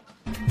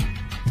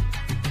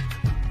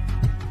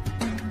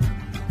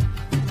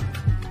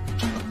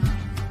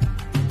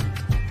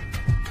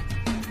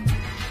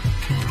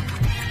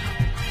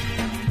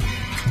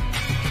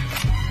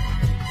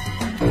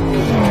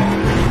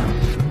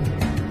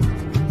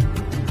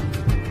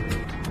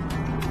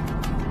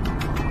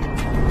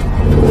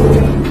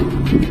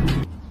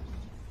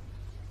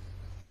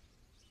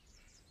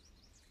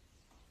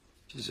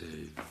 She's a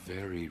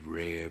very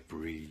rare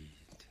breed.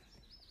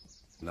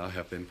 Now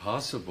have been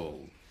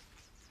possible,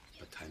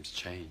 but times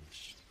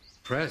change.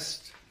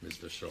 Pressed,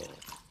 Mr. Shaw,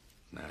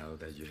 now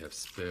that you have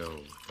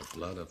spilled the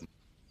blood of...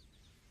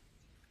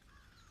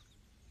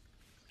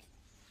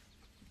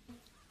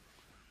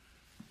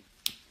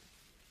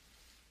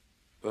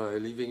 By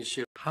leaving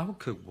Shiro... How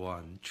could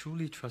one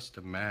truly trust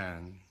a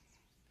man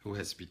who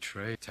has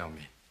betrayed? Tell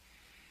me.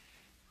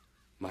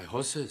 My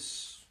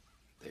horses,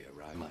 they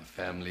arrived. My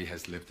family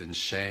has lived in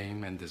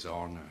shame and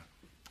dishonor.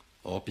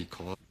 All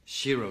because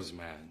Shiro's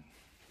man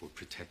will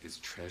protect his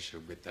treasure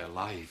with their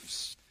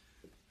lives.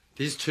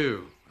 These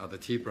two are the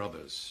T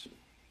brothers.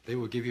 They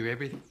will give you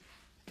everything.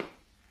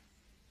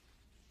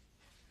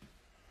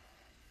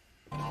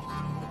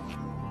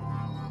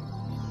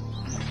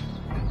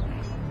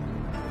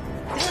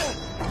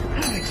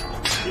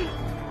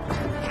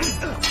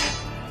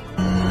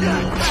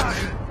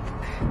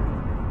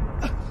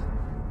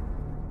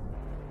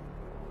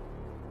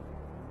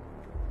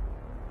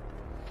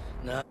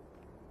 No.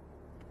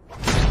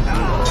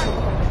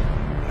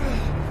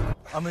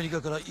 アメリ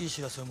カからいい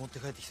知らせを持って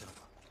帰ってきたの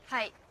か。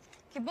はい。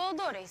希望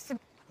通りすぐ。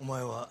お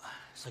前は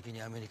先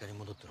にアメリカに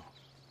戻ってろ。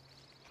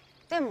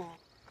でも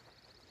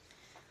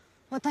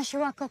私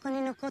はここ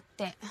に残っ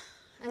て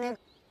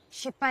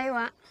失敗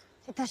は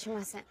いたし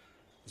ません。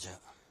じゃあ。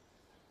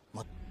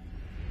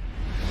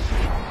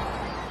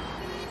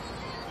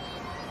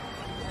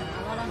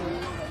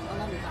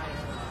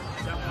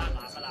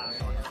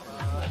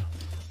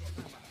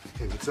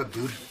Hey, what's up,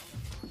 dude?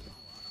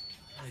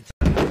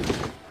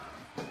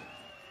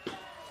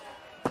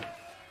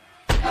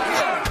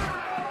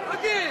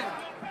 Again!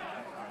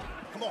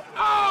 Come on.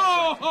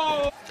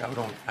 Oh!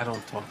 I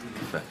don't talk to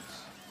defense.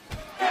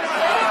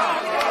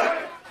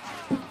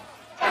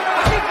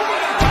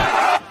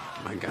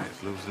 My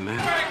guy's losing that.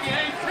 Frankie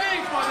ain't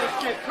paying for this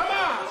shit. Come on!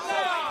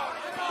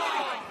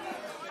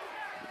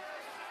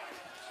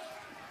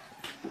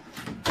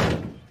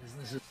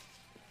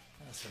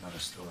 That's another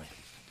story.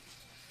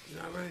 You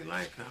know, I really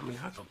like that. I mean,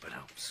 how hope it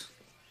helps.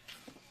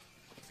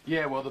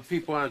 Yeah, well, the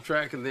people on the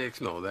track and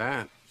Dicks know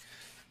that.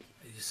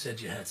 You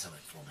said you had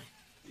something for me.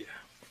 Yeah.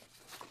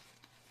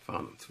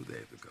 Found them 2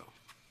 days ago.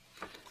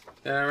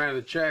 And I ran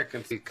the check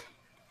and the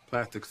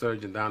plastic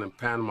surgeon down in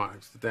Panama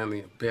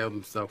accidentally impaled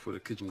himself with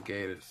the kitchen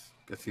gators.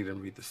 Guess he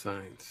didn't read the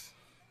signs.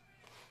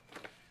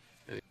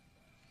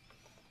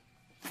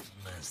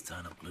 Man's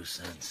tying up loose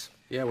ends.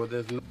 Yeah, well,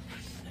 there's no...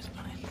 There's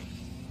money.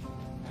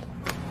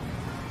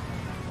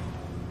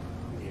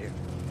 Here.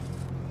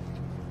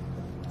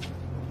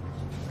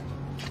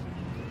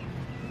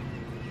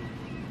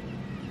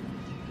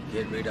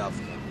 Get rid of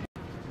them.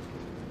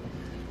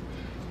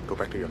 Go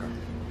back to your car.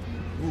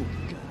 Ooh.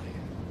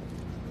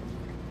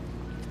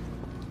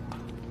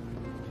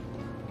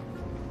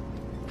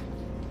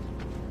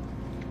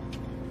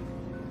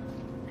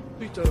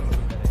 Peter,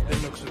連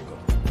絡するか。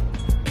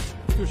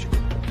よし。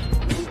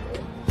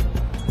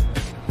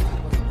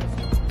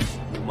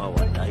馬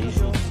は大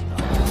丈夫だ。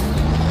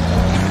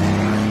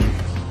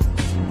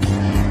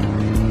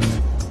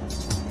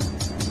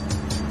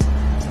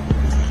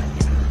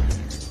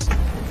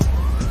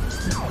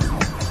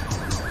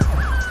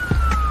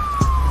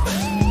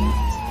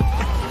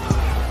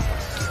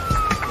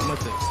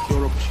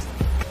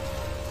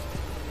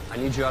I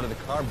need you out of the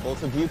car.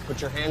 Both of you,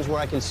 put your hands where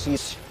I can see.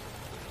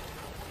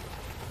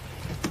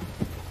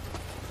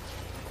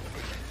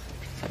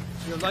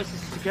 Your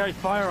license is to carry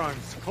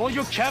firearms. Call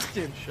your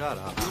captain. Shut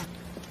up.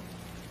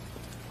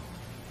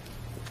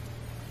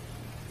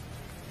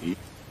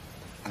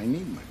 I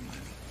need my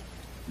money.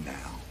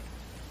 Now.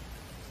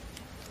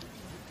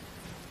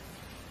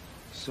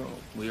 So,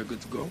 we are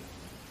good to go?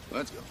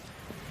 Let's go.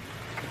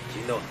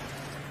 Gino.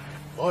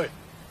 Oi.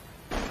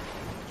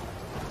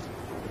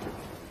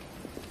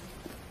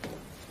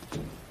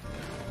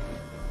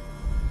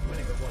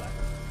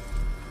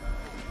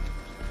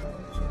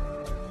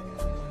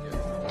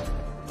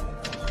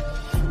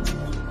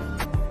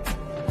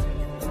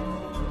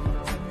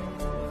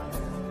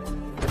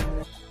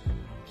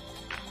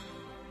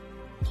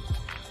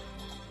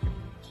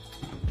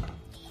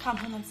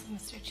 Compliments of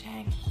Mr.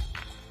 Chang.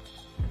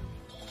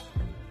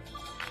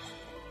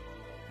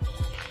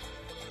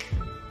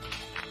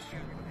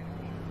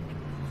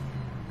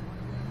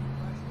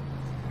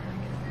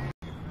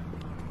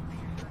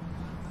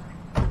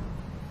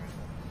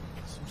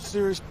 Some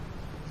serious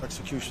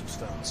execution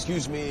style.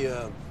 Excuse me,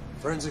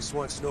 forensics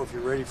wants to know if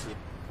you're ready for...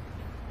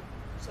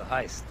 It's a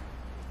heist.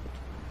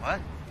 What?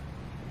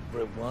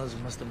 Whatever it was, it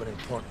must have been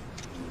important.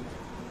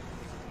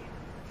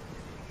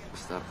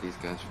 Stop these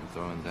guys from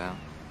throwing down.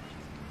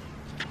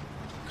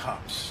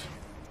 Cops.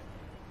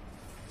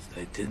 If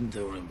they didn't,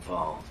 they were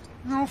involved.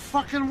 No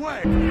fucking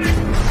way.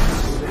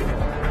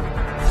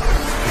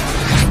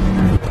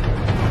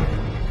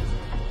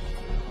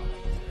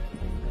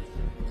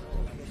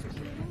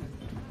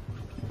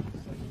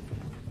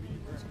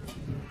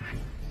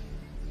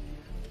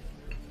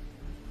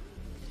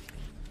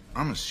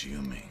 I'm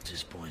assuming.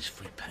 This boy's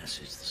free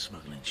passage to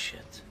smuggling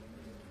shit.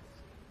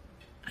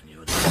 And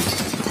you're...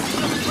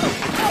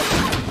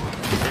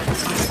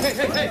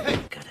 Hey!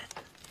 Got it.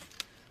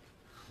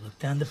 Look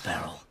down the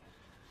barrel.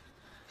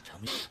 Tell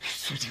me... He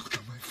said he'll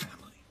kill my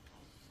family.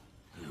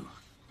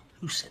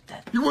 Who said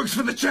that? He works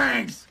for the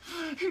Changs!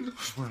 He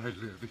knows where I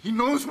live. He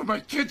knows where my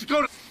kids go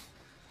to... What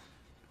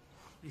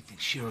do you think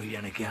Shiro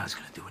Yanagao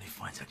gonna do when he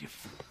finds out you're...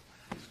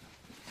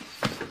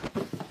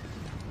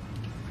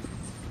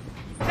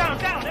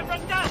 Down!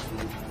 Everyone down!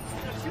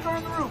 Shoot her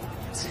on the roof!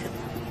 That's him.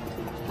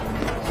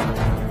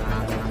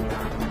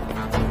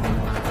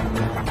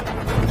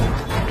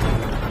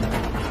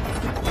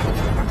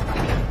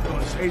 Oh,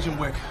 it's Agent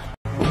Wick.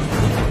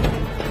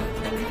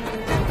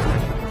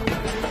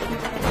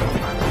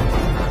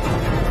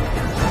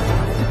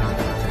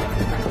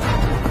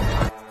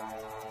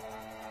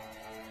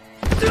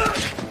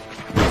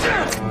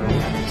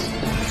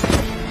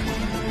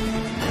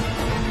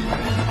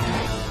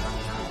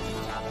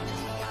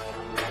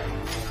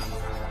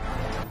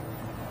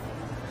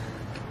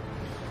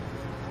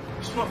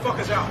 This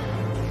motherfucker's out.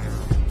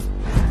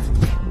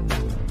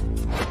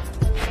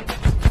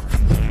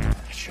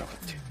 Shut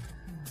it.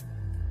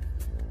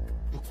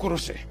 ぶっ殺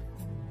せ。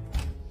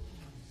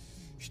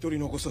一人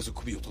残さず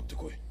首を取って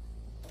こい。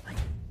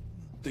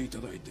でいた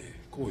だいて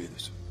光栄で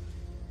す。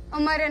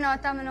お前らの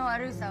頭の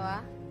悪さ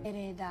は命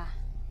令だ。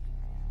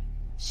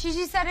指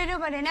示される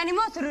まで何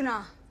もする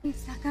な。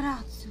逆ら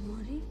うつ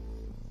もり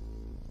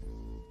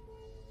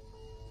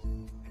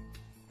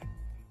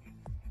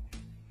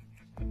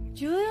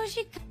？14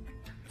時間。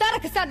誰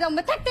かサラダを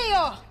待って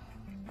よ。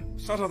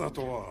サラダ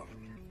とは。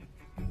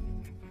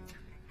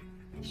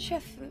シェ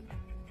フ。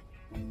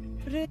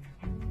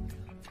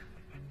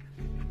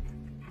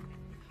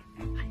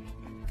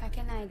か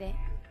けないで。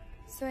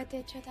添え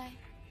てちょうだい。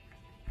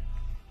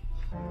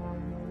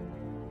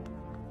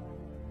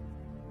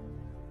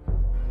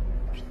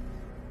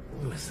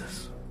Who is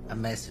this? A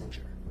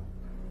messenger.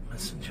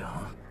 Messenger,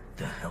 huh?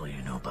 The hell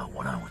you know about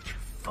what I want you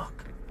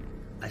fuck?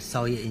 I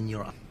saw you in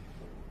your...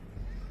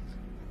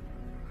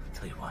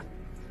 Tell you what.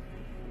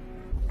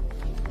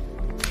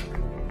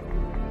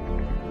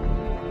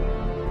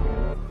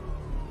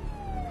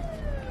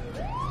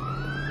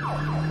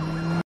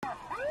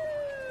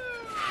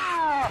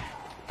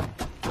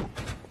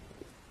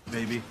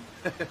 Baby.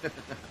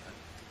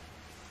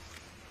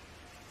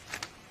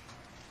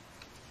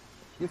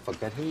 You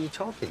forget who you're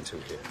talking to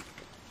here.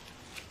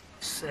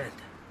 Said,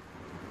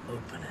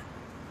 open it.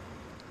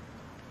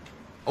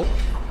 Oh.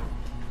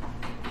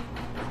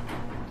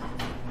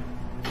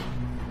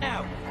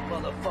 Now,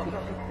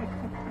 motherfucker.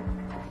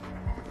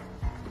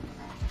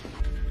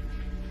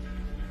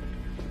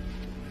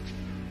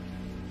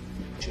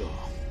 Sure.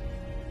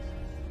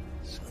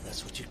 So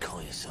that's what you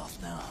call yourself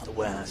now, huh? The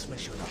warehouse, make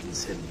sure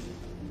nothing's hidden.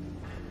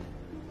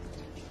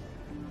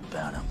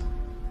 About him.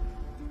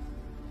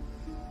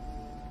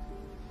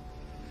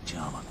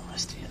 Job on the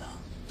rest of you, though.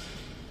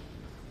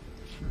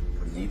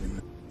 Wouldn't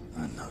even...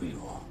 I know you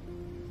all.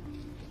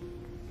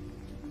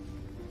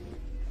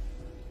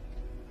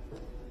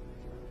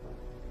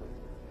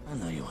 I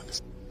know you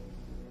understand.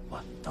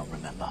 What? Don't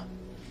remember?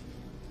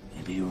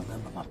 Maybe you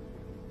remember my...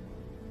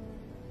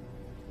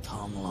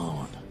 Tom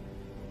Lone.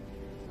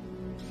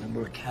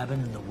 Remember a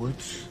cabin in the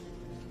woods?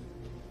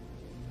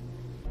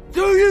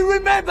 Do you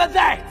remember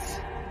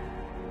that?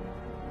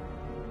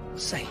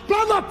 Say,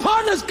 brother,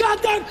 partners,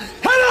 goddamn,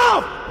 head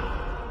up! I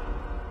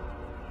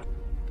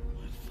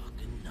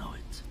fucking know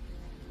it.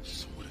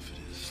 So what if it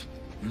is?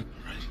 Right?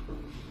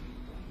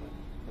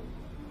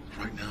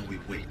 Right now we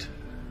wait.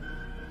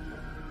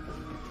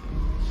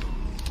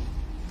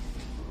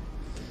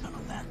 None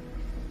of that.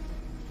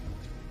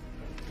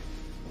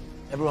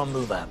 Everyone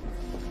move out.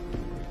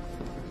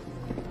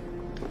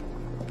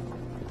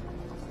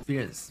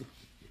 Yes.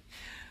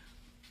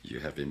 You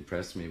have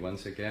impressed me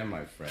once again,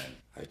 my friend.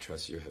 I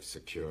trust you have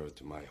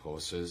secured my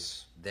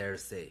horses. They're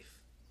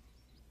safe.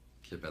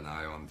 Keep an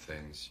eye on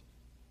things.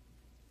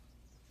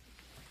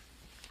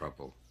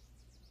 Trouble.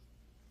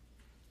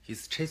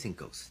 He's chasing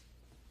ghosts.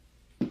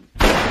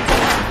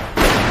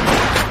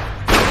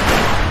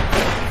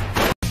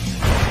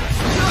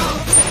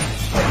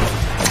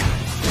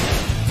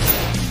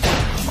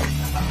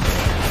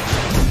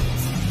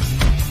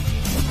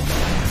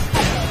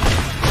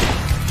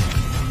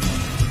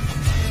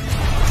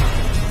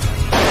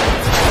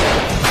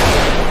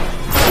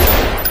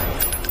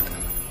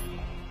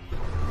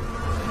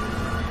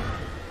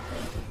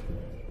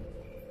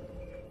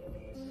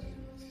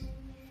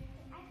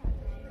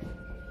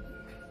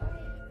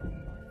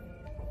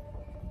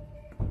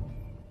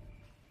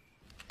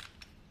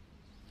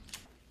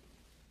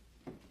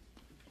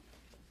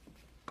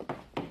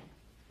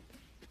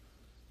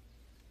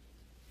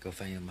 Go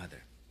find your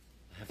mother.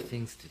 I have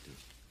things to do.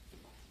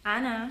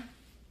 Anna.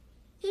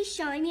 He's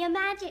showing me a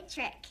magic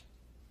trick.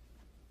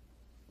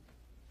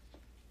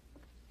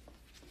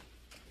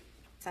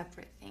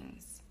 Separate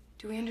things.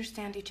 Do we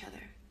understand each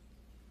other?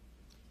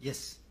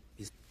 Yes.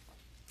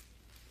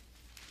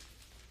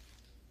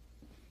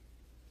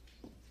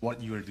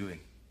 What you are doing.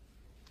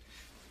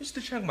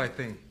 Mr. Chang, my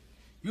thing.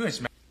 You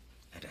is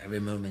At every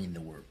moment in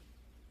the world,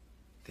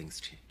 things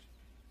change.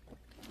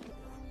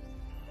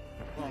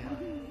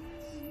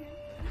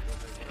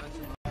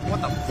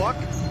 What the fuck?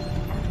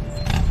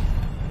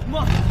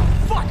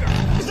 Motherfucker!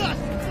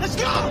 Let's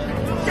go!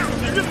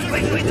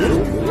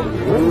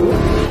 Wait.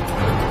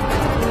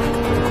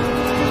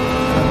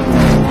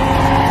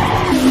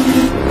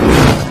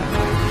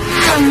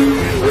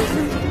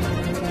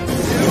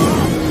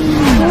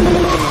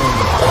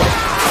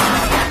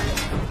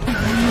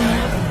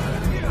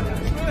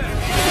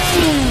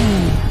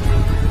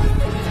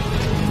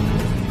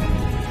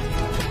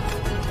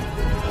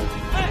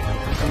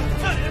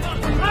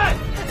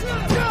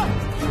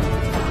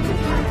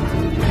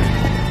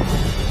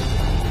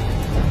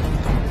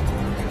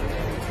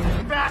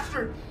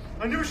 Bastard!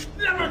 I never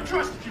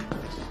trusted you!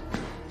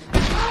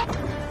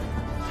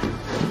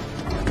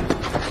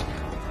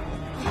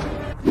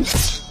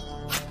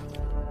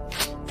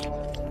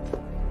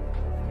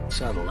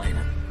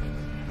 Satellina.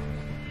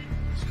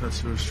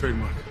 Katsu's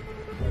trademark.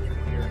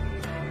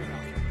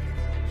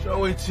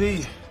 Joe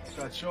A.T.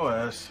 got your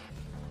ass.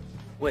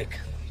 Wick,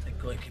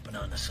 go and keep an eye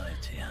on the side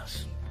of Tea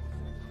House.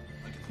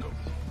 No.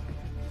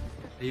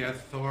 The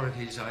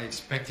authorities are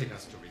expecting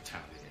us to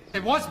retaliate.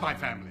 It was my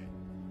family.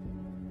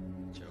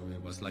 Joey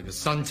was like a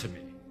son to me,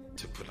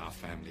 to put our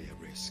family at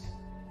risk.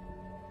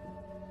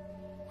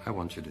 I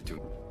want you to do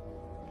it.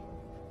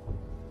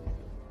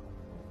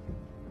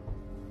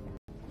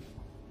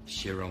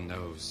 Shiro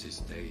knows his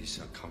days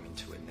are coming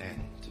to an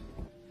end.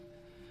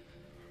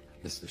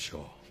 Mr.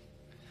 Shaw.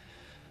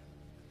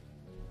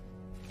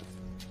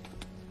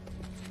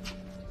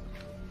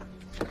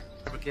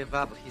 Never give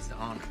up, he's the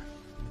honor.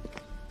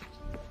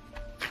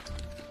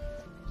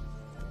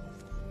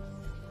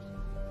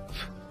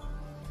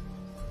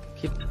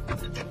 Keep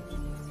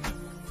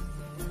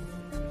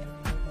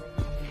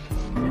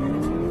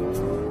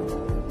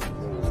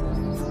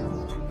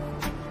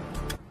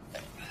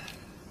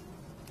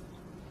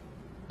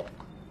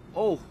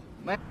Oh,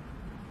 man.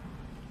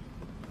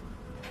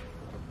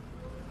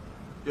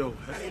 Yo,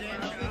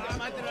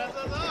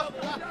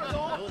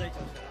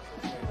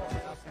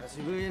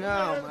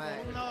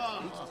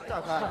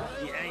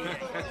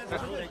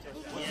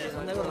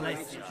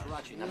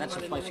 Now that's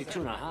a spicy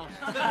tuna,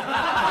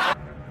 huh?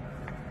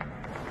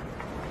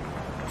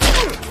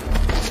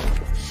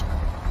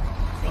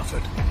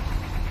 Crawford.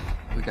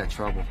 We got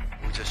trouble.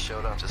 We just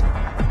showed up.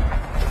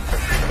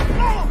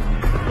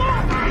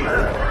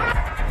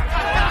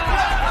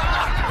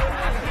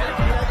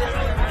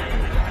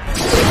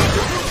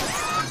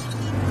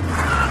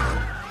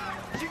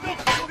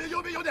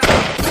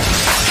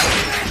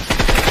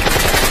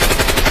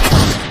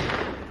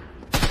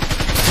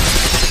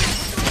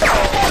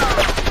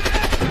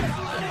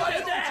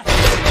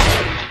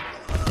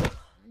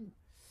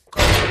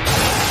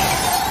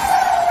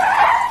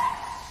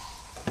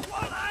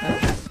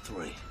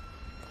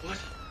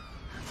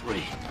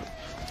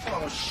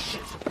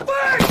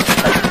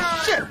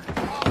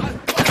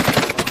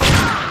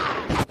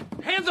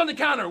 Hands on the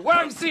counter! Where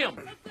I can see him!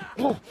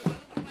 we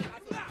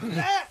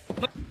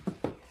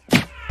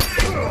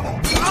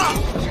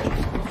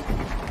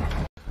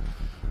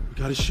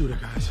gotta shoot her,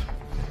 guys.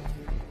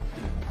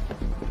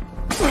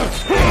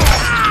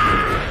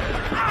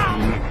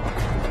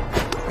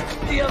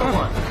 The other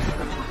one.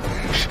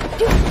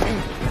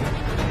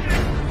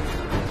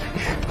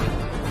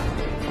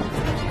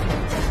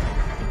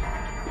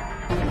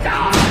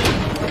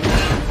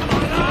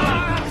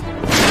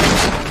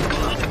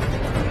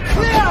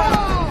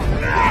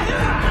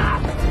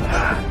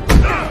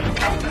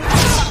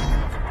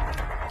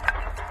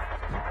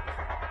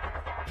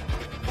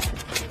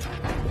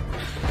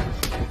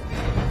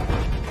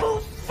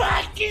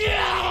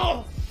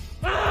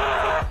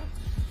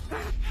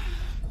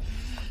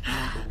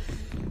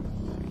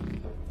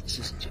 This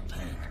is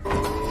Japan.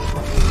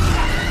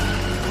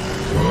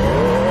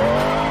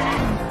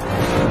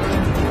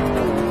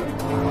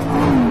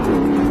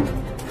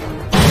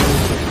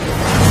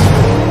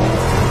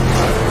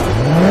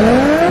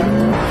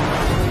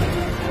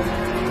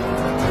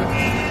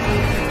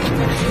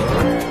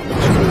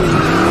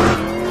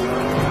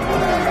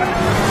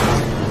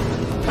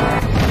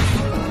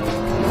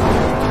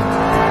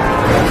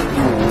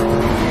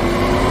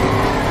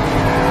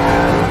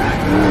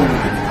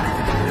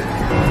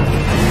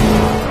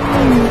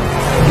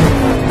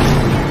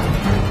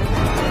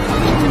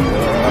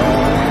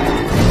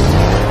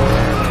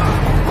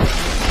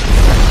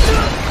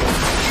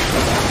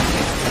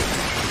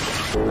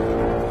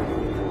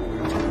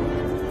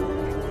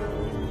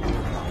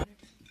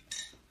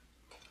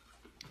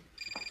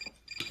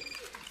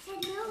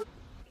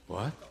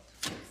 What?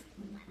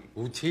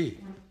 Uti?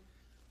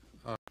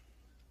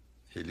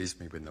 He leaves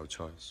me with no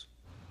choice.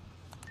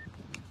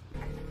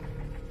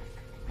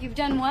 You've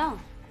done well.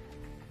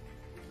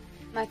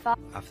 My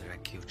father. After I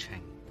killed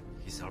Cheng,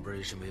 his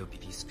operation will be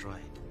destroyed.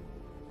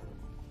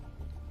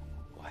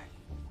 Why?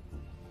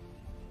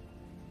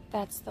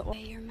 That's the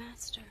way your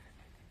master.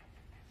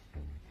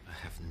 I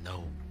have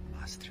no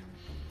master.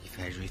 If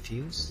I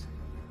refuse,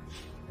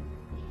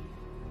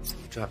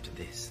 drop to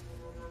this.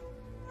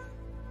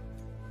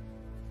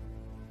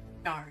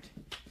 Guard.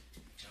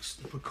 Just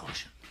a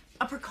precaution.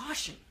 A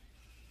precaution.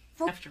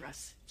 After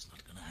us. It's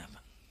not gonna happen.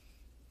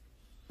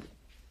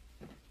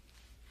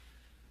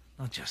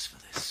 Not just for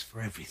this,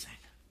 for everything.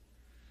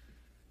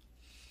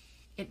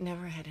 It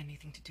never had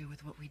anything to do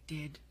with what we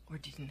did or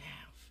didn't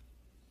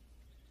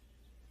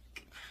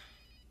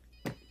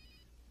have.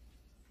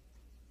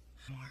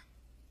 More.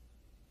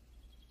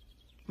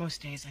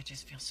 Most days I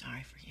just feel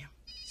sorry for you.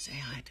 Say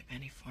hi to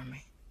Benny for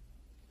me.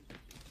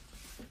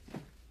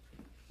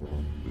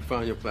 We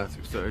found your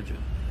plastic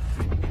surgeon.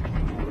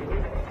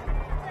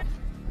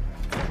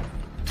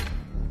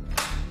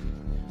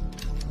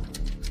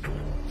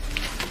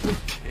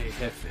 Hey,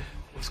 Jefe,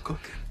 what's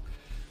cooking?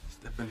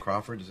 Stephen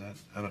Crawford, is that?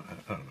 I don't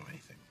know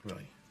anything,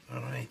 really. I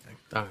don't know anything.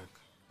 Doc,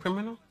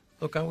 criminal?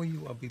 Look, how are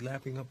you? I'll be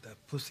lapping up that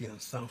pussy on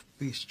South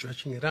Beach,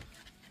 stretching it out.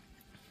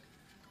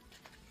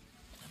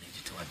 I need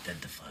you to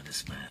identify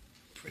this man.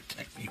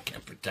 Protect me. You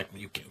can't protect me.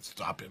 You can't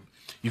stop him.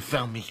 You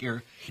found me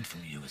here. Hid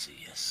from you is a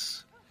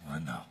yes or a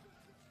no.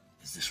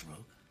 Is this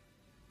Rogue?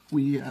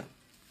 We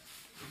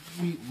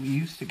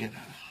used to get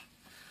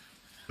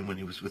And when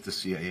he was with the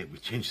CIA, we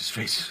changed his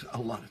face a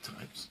lot of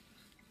times.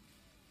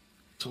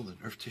 Sold the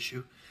nerve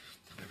tissue,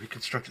 and I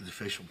reconstructed the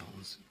facial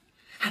bones.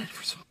 Had it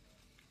for so.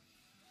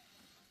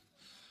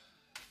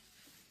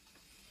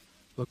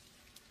 Look,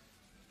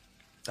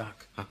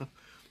 Doc. Huh?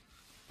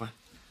 What?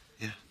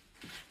 Yeah.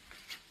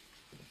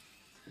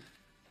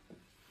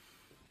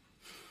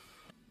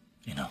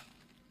 You know,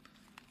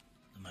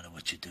 no matter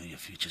what you do, your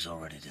future's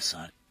already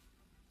decided.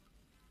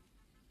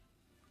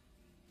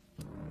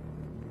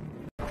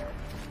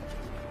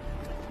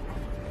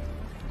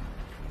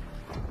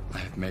 I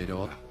have made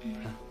all. I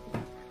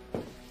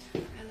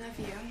love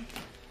you.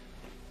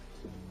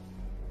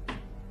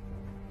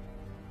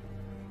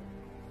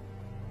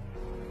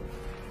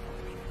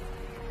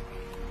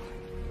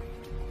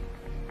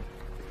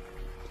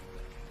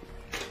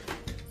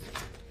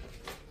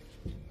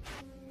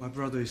 My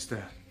brother is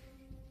dead.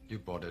 You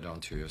brought it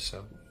onto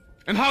yourself.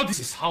 And how this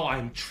is how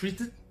I'm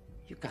treated?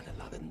 You got a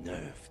lot of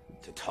nerve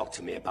to talk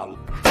to me about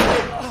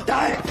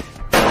dying.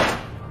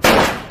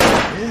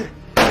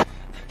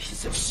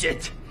 Piece of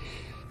shit.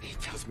 He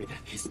tells me that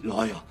he's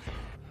loyal.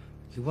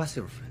 He was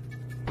your friend.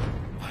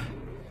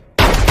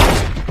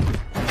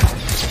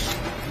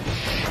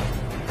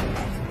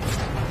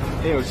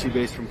 AOC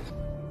base from.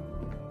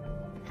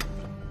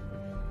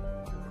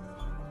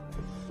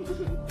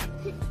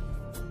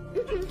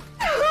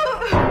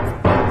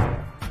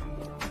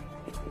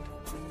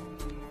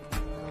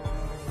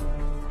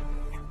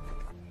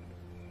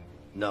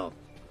 No.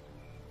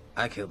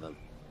 I killed them.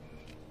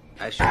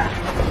 I should.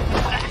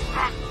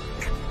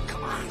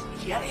 Come on,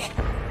 get it.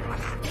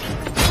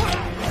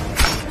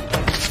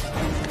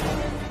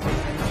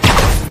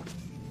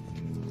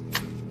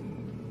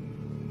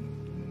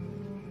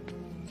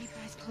 You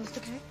guys closed,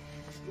 okay?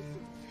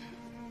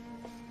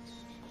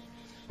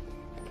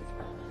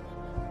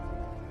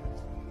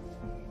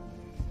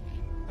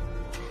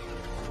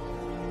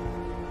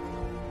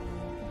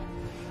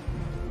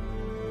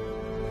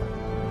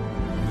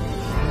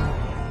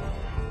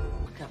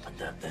 What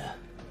happened up there?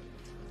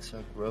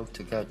 So Rogue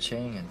took out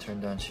Chang and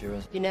turned on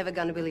Shira's. You're never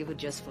gonna believe who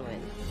just flew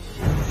in.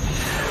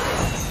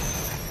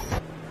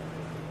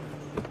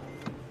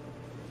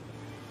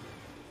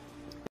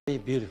 Very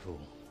beautiful.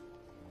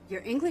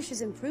 Your English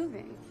is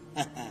improving.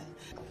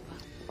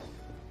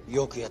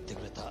 よくやって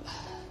くれた。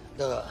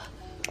だが、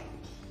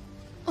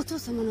お父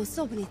様の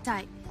そばにいた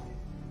い。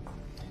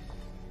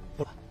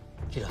ほら、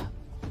キラ、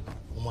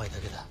お前だ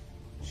けだ。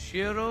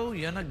 Shiro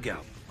Yanagao,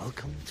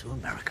 welcome to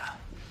America.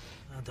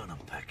 Now, don't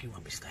unpack, you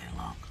won't be staying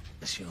long.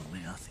 It's you and me,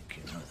 I think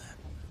you know that.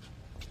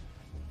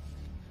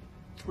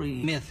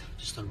 3 Myth,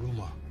 just a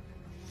rumor.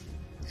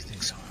 You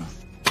think so,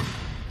 huh?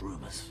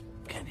 Rumors,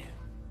 can you?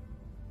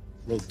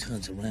 Rogue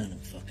turns around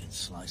and fucking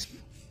slices me.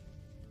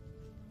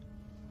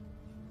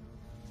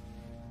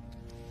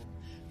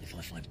 If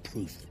I find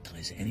proof that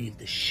ties any of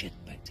this shit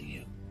back to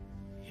you.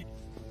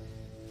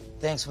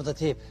 Thanks for the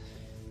tip,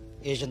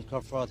 Agent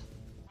Crawford.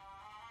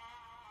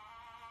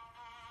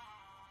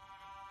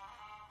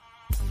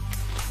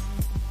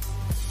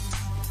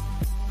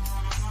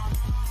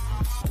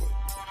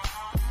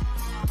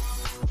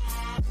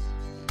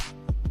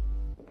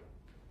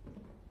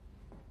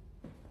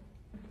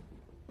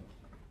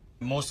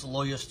 Most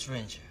loyal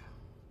stranger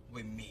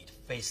we meet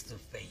face to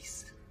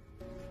face.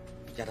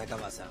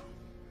 Yaragawa-san,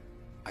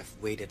 I've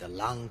waited a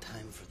long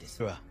time for this.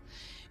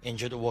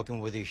 Enjoyed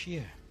working with you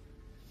here.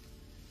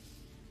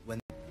 When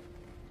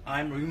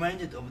I'm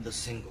reminded of the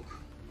Sengoku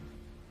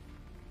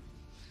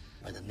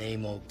by the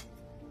name of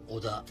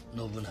Oda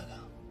Nobunaga,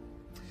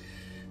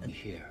 and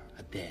here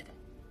are dead.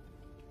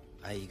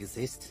 I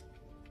exist,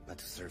 but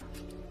to serve.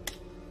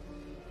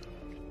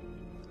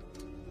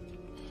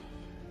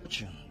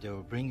 Fortune they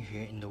will bring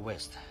here in the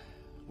West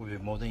will be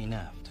more than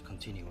enough to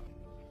continue.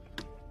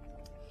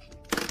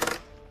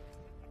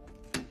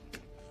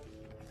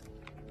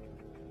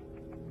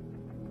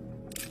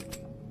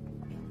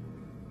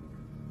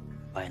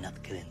 By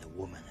not killing the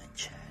woman and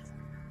child.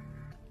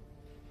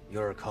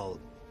 Your call,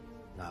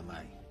 not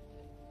mine.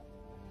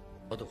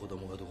 あと子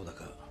供がどこだ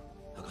か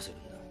吐かせる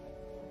んだ。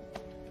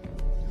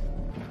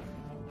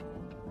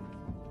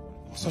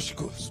まさし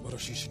く素晴ら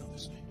しい品で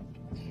すね。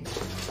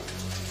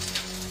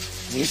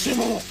偽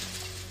物。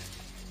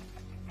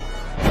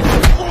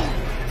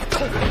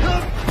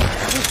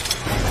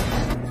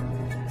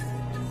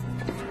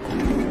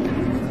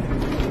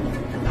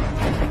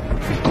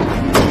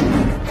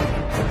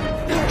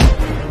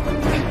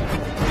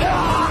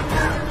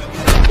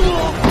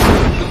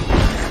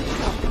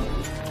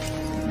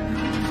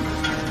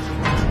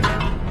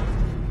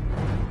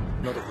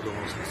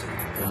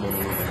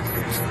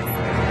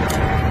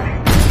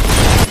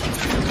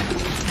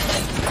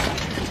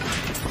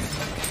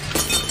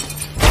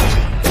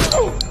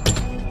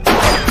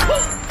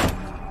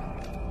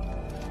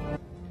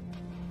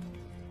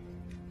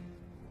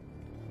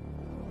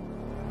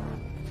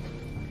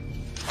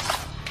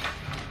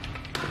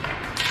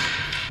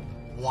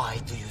Why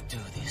do you do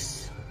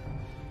this?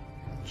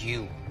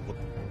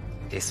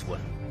 This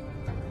one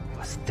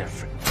was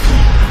different.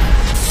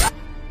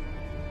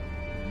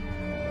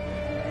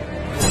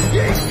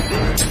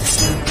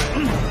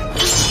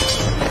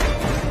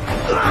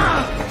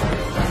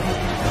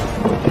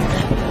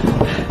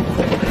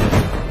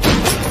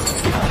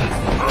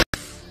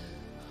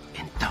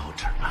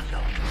 Indulge her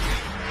alone.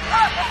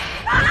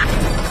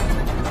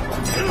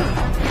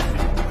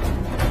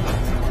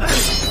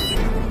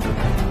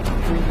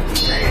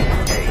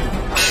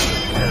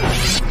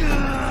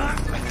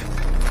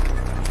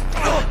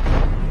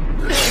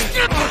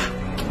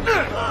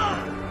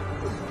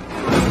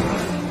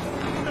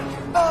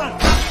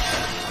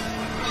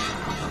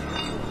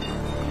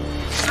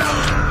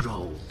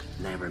 Rogue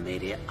never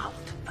made it out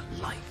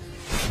alive.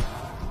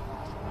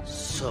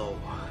 So,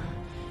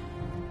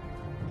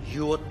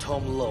 you are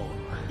Tom Lowe.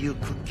 You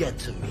could get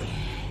to me.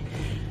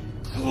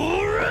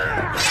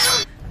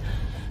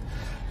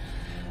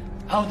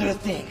 How do you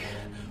think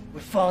we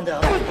found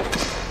out?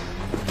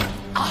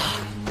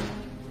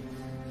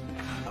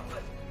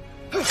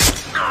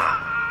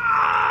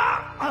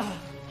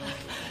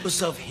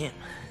 Because of him,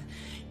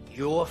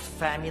 your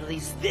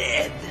family's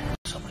dead.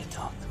 Somebody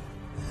talk to him.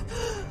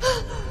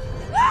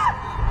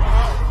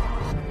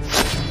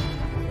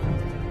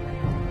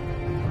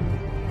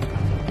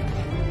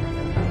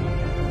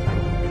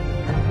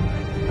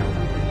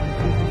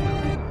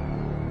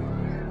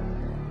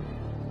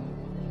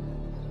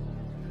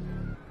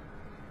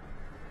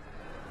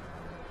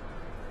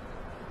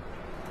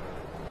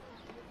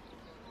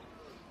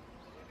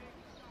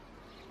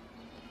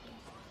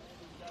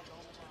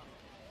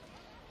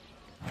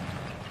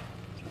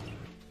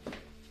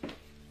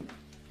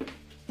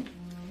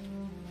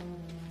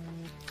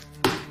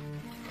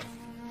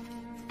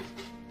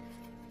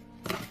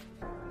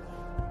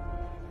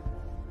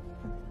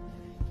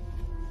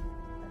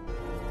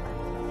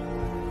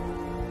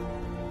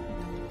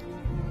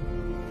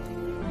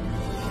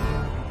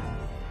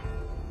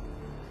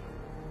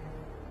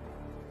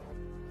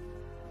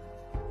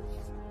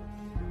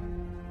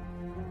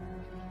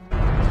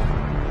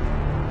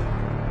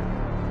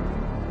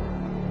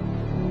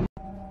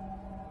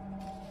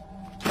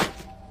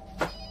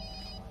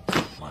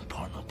 My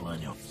partner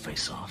blowing your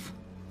face off.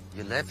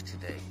 You left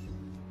today.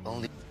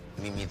 Only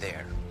meet me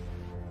there.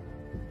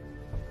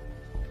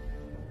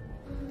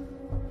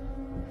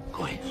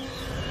 Go ahead.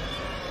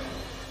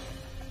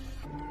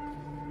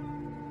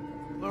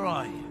 Where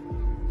are you?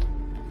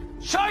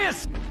 Show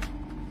us!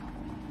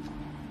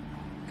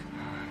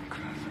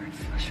 Crawford,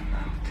 flush him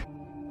out.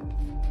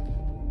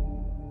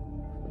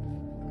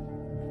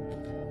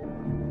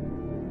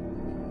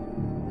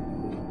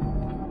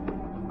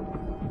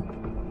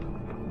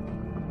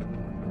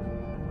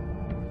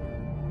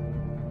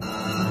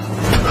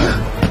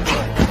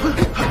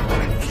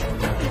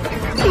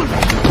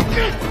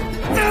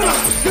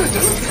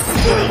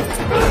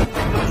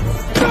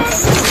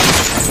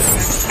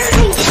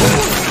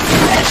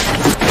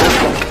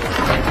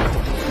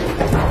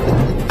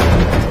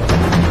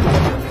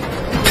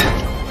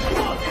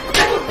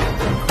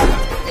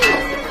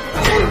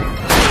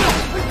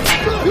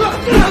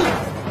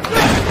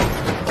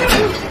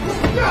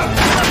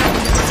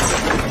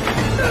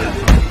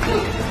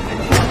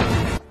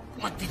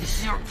 What did the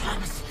sheriff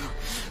promise you?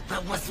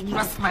 That was to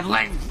risk my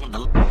life for the...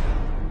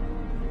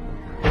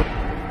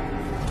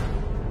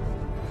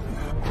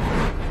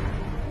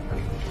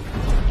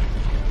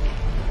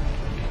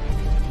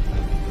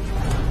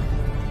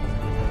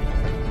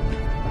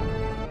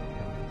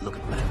 Look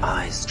at my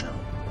eyes, Joe.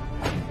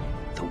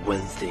 The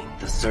one thing,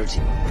 the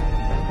searching.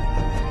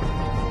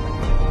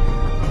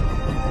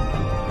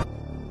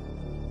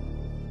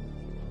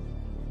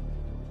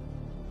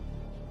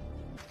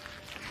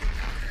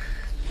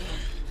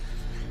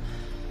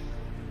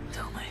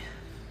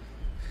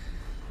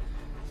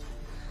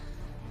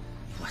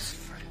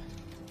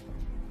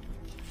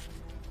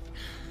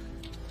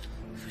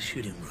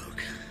 shooting Rogue.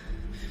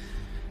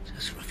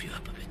 Just rough you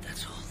up a bit,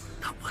 that's all.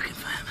 Not working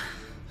for him.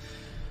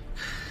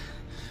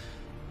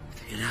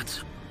 Figure it out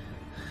some